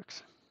G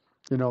matrix.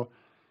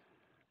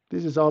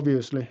 This is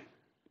obviously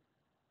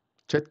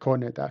z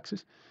coordinate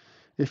axis.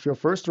 If your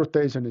first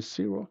rotation is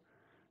 0,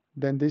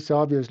 then this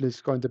obviously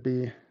is going to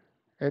be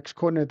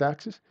x-coordinate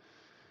axis,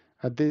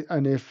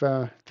 and if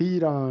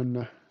theta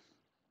on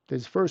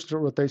these first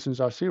rotations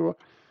are 0,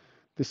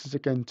 this is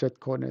again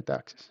z-coordinate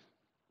axis.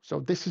 So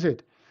this is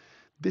it.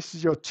 This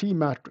is your T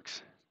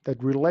matrix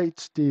that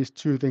relates these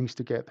two things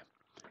together.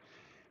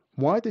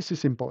 Why this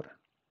is important?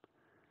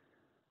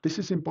 This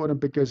is important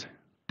because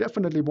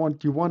definitely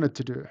what you wanted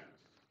to do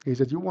is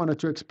that you wanted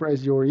to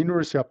express your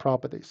inertia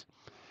properties,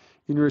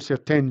 inertia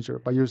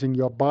tensor, by using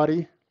your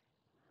body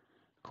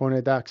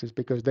coordinate axis,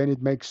 because then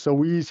it makes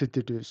so easy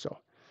to do so.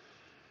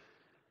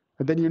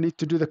 And then you need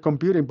to do the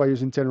computing by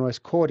using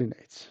generalized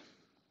coordinates.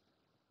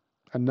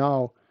 And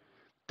now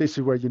this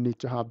is where you need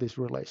to have this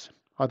relation.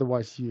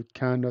 Otherwise, you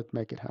cannot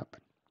make it happen.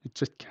 You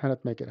just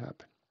cannot make it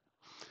happen.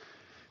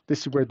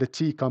 This is where the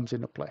T comes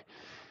into play.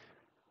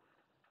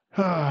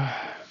 Hard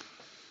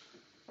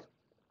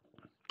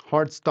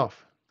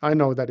stuff. I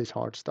know that is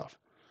hard stuff.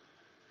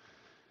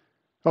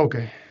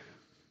 Okay,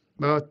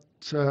 but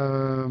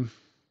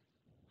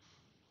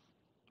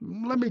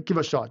let me give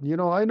a shot.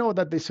 I know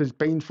that this is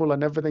painful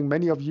and everything.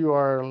 Many of you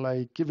are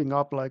like giving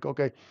up, like,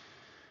 okay,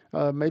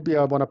 maybe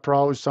I want to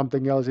browse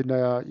something else in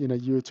a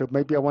YouTube.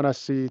 Maybe I want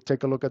to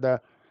take a look at I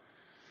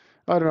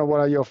don't know what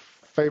are your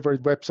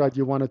favorite website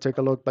you want to take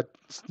a look, but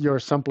you're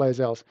someplace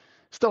else.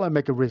 Still, I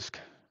make a risk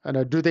and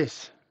I do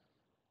this.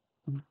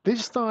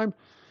 This time,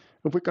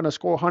 if we're going to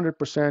score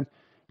 100%,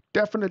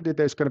 definitely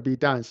there's going to be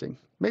dancing.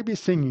 Maybe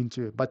singing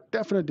too, but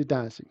definitely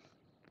dancing,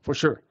 for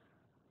sure.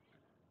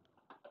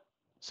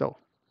 So,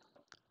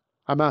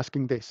 I'm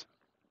asking this.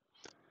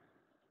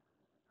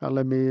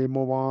 Let me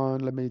move on.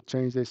 Let me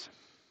change this.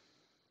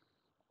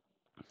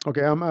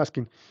 Okay, I'm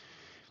asking.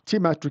 T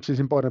matrix is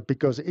important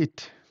because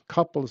it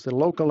couples the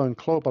local and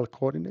global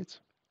coordinates,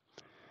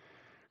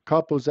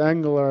 couples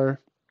angular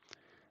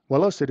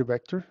velocity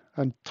vector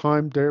and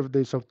time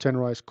derivatives of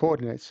generalized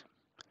coordinates.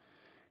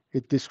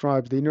 It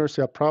describes the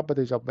inertia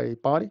properties of a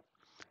body,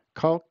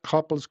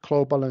 couples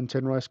global and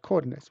generalized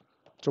coordinates.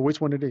 So which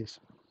one it is?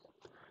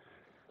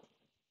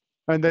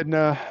 And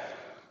then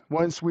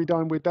once we're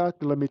done with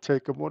that, let me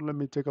take a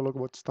look at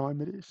what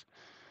time it is.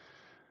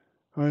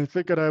 I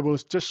think that I will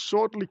just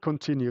shortly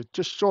continue,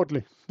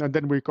 and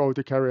then we go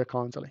to carrier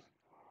counseling.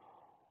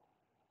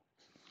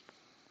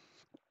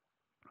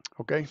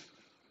 Okay.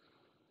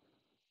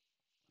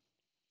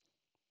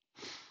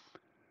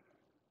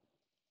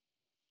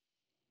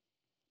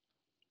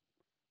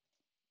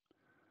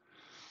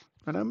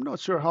 And I'm not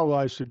sure how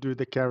I should do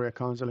the carrier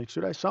counseling.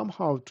 Should I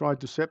somehow try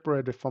to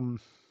separate it from?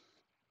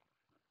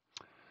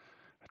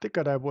 I think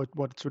that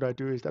what should I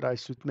do is that I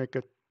should make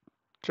a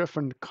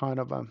different kind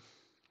of a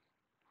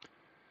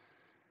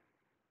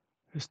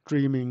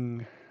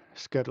streaming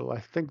schedule. I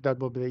think that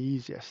will be the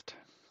easiest.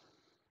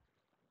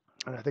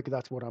 And I think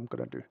that's what I'm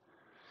going to do.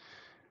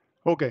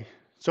 Okay,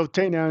 so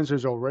 10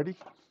 answers already.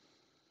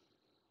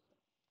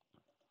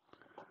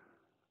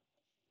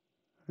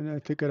 And I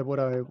think that what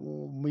I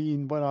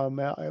mean, what I'm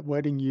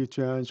waiting you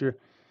to answer,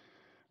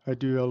 I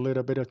do a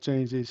little bit of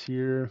changes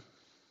here.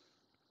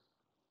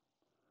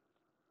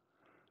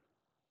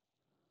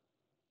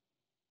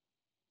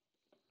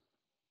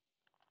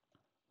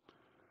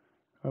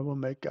 I will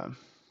make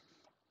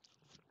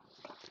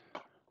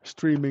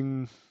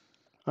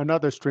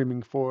another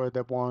streaming for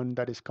the one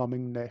that is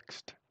coming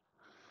next.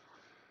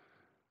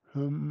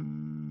 Took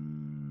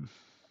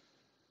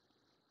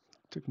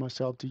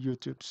myself to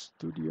YouTube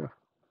Studio.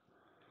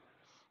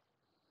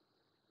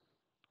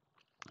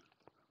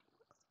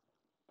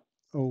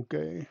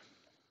 Okay.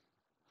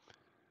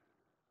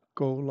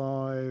 Go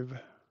live.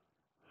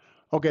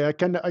 Okay, I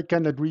cannot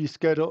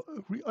reschedule.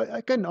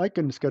 I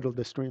can schedule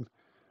the stream.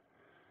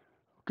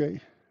 Okay,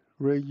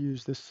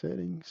 reuse the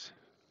settings.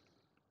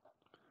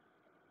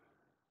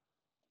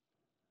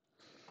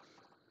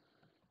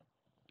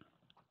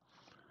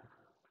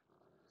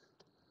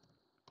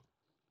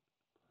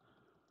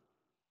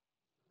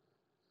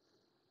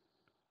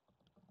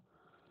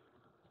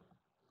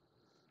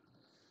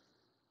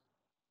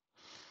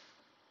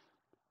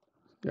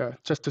 Yeah,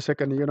 just a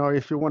second.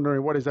 If you're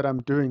wondering what is that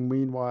I'm doing,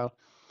 meanwhile,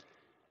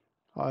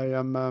 I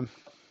am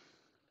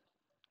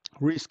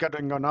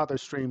rescheduling another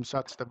stream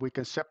such that we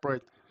can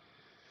separate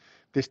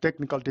this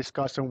technical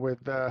discussion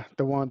with the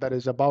one that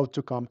is about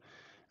to come.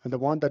 And the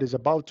one that is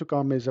about to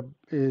come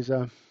is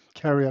a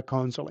carrier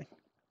counseling.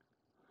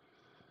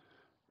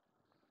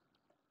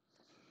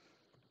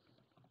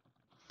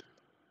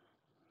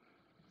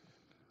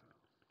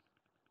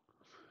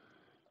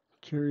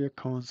 Carrier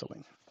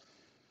counseling.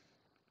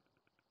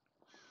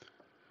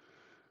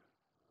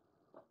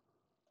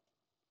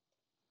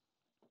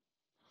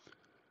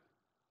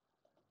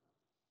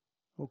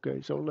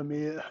 Okay, so let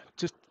me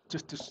just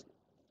a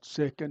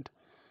second.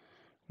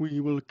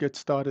 We will get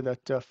started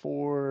at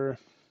 4.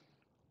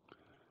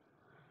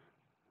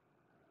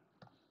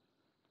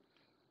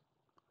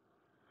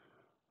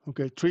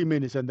 Okay, 3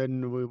 minutes, and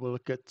then we will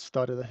get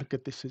started. I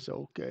think this is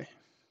okay.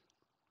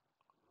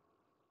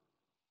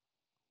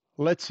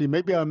 Let's see.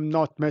 Maybe I'm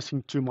not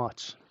messing too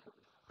much.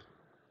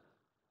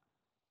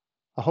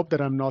 I hope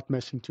that I'm not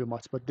messing too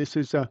much, but this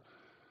is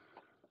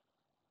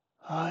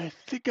I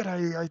think that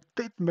I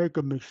did make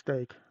a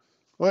mistake.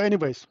 Well,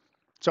 anyways,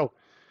 so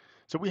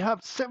so we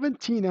have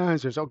 17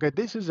 answers. Okay,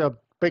 this is a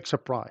big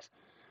surprise.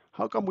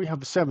 How come we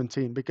have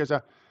 17? Because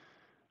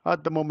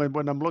at the moment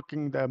when I'm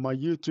looking at my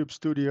YouTube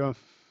studio,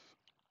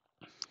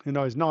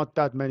 it's not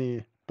that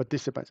many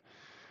participants,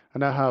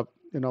 and I have,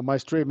 my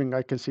streaming.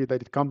 I can see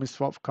that it comes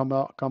from come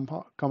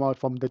out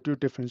from the two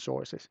different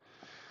sources.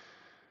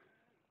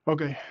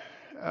 Okay,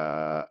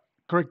 uh,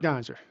 correct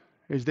answer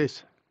is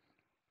this.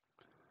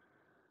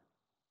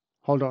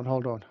 Hold on.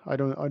 I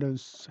don't.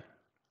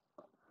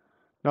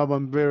 Now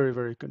I'm very,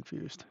 very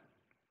confused.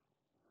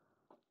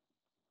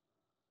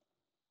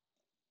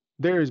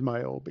 There is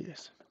my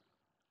OBS.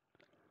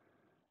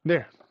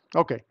 There.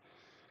 Okay.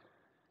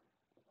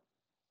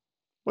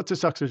 What's the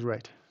success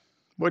rate?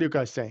 What are you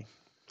guys saying?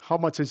 How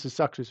much is the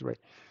success rate?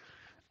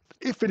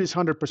 If it is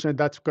 100%,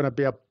 that's going to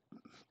be a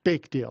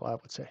big deal, I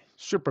would say.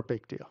 Super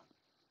big deal.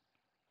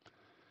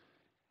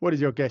 What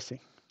is your guessing?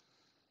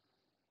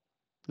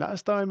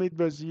 Last time it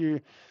was you,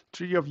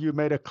 three of you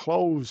made a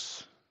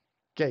close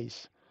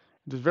case.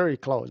 It was very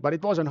close, but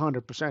it wasn't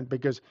 100%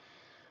 because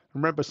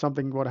remember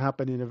something what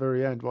happened in the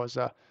very end was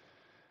a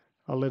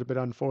little bit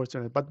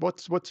unfortunate. But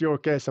what's your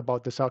guess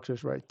about the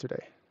success rate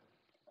today?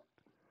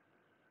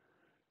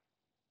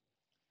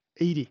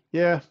 80.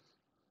 Yeah,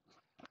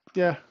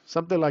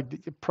 something like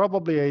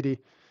probably 80.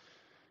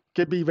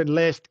 Could be even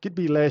less. Could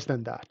be less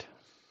than that.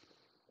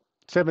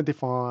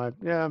 75.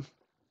 Yeah.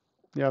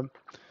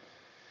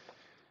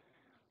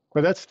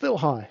 But that's still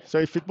high. So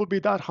if it would be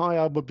that high,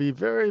 I would be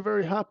very,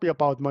 very happy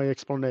about my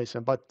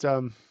explanation. But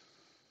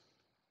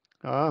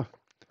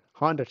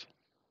 100.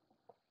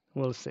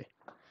 We'll see.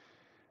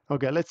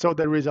 Okay, let's show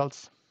the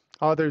results.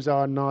 Others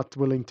are not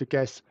willing to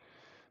guess.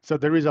 So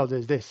the result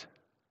is this.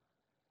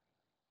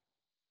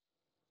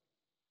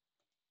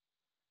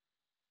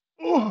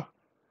 Oh,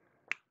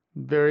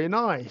 very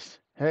nice.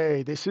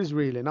 Hey, this is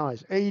really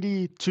nice.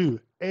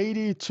 82.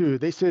 82.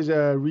 This is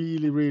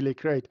really, really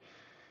great.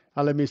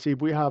 Let me see.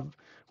 We have,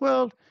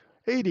 well,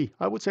 80.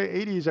 I would say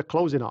 80 is a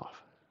close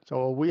enough.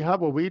 So we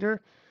have a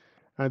winner,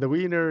 and the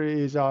winner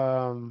is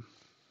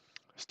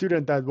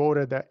student that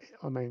voted that,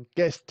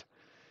 guessed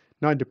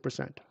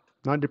 90%.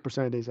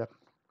 90%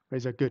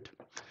 is a good.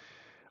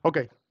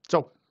 Okay,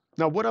 so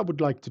now what I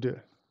would like to do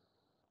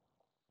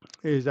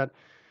is that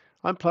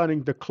I'm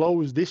planning to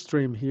close this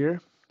stream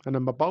here, and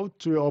I'm about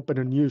to open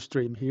a new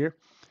stream here,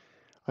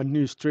 a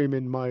new stream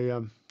in my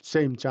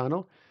same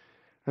channel,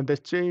 and the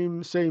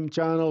same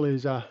channel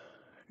is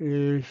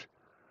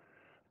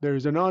there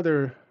is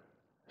another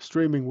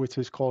streaming which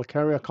is called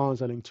Career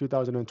Counseling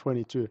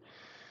 2022.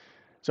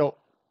 So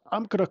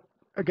I'm gonna,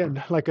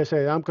 again, like I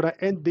say, I'm gonna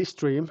end this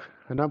stream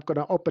and I'm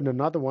gonna open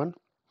another one.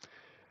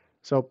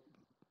 So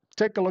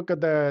take a look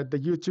at the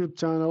YouTube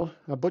channel,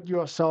 put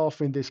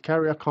yourself in this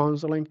career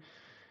counseling,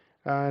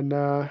 and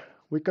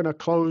we're gonna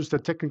close the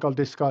technical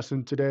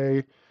discussion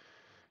today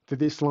to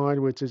this slide,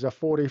 which is a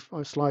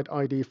slide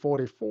ID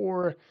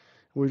 44.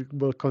 We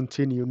will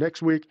continue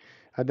next week,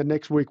 and the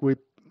next week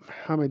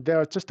there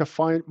are just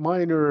a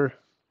minor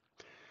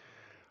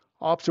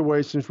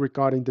observations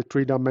regarding the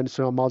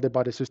three-dimensional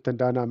multi-body system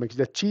dynamics.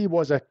 The chi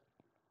was a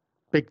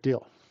big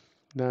deal.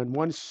 And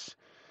once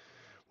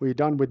we're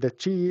done with the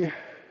chi,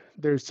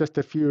 there's just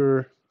a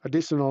few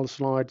additional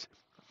slides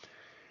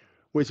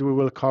which we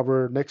will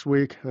cover next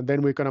week, and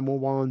then we're going to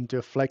move on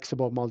to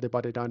flexible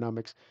multi-body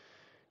dynamics,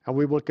 and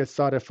we will get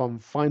started from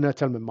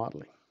finite element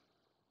modeling.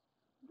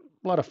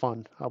 A lot of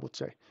fun, I would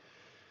say.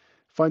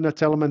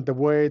 Finite element, the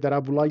way that I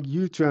would like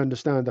you to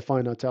understand the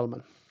finite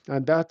element,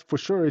 and that for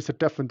sure is a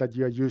different that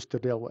you're used to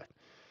deal with.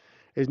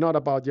 It's not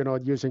about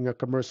using a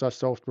commercial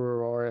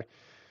software or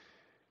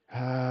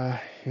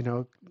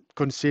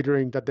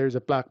considering that there's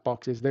a black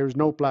boxes. There's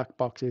no black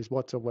boxes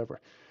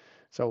whatsoever.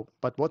 So,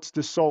 but what's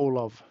the soul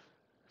of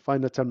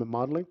finite element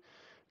modeling?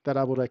 That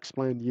I will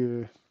explain to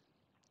you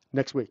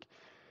next week.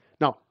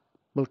 Now,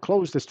 we'll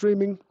close the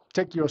streaming.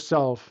 Take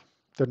yourself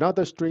to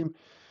another stream.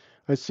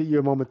 I'll see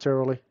you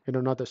momentarily in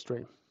another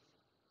stream.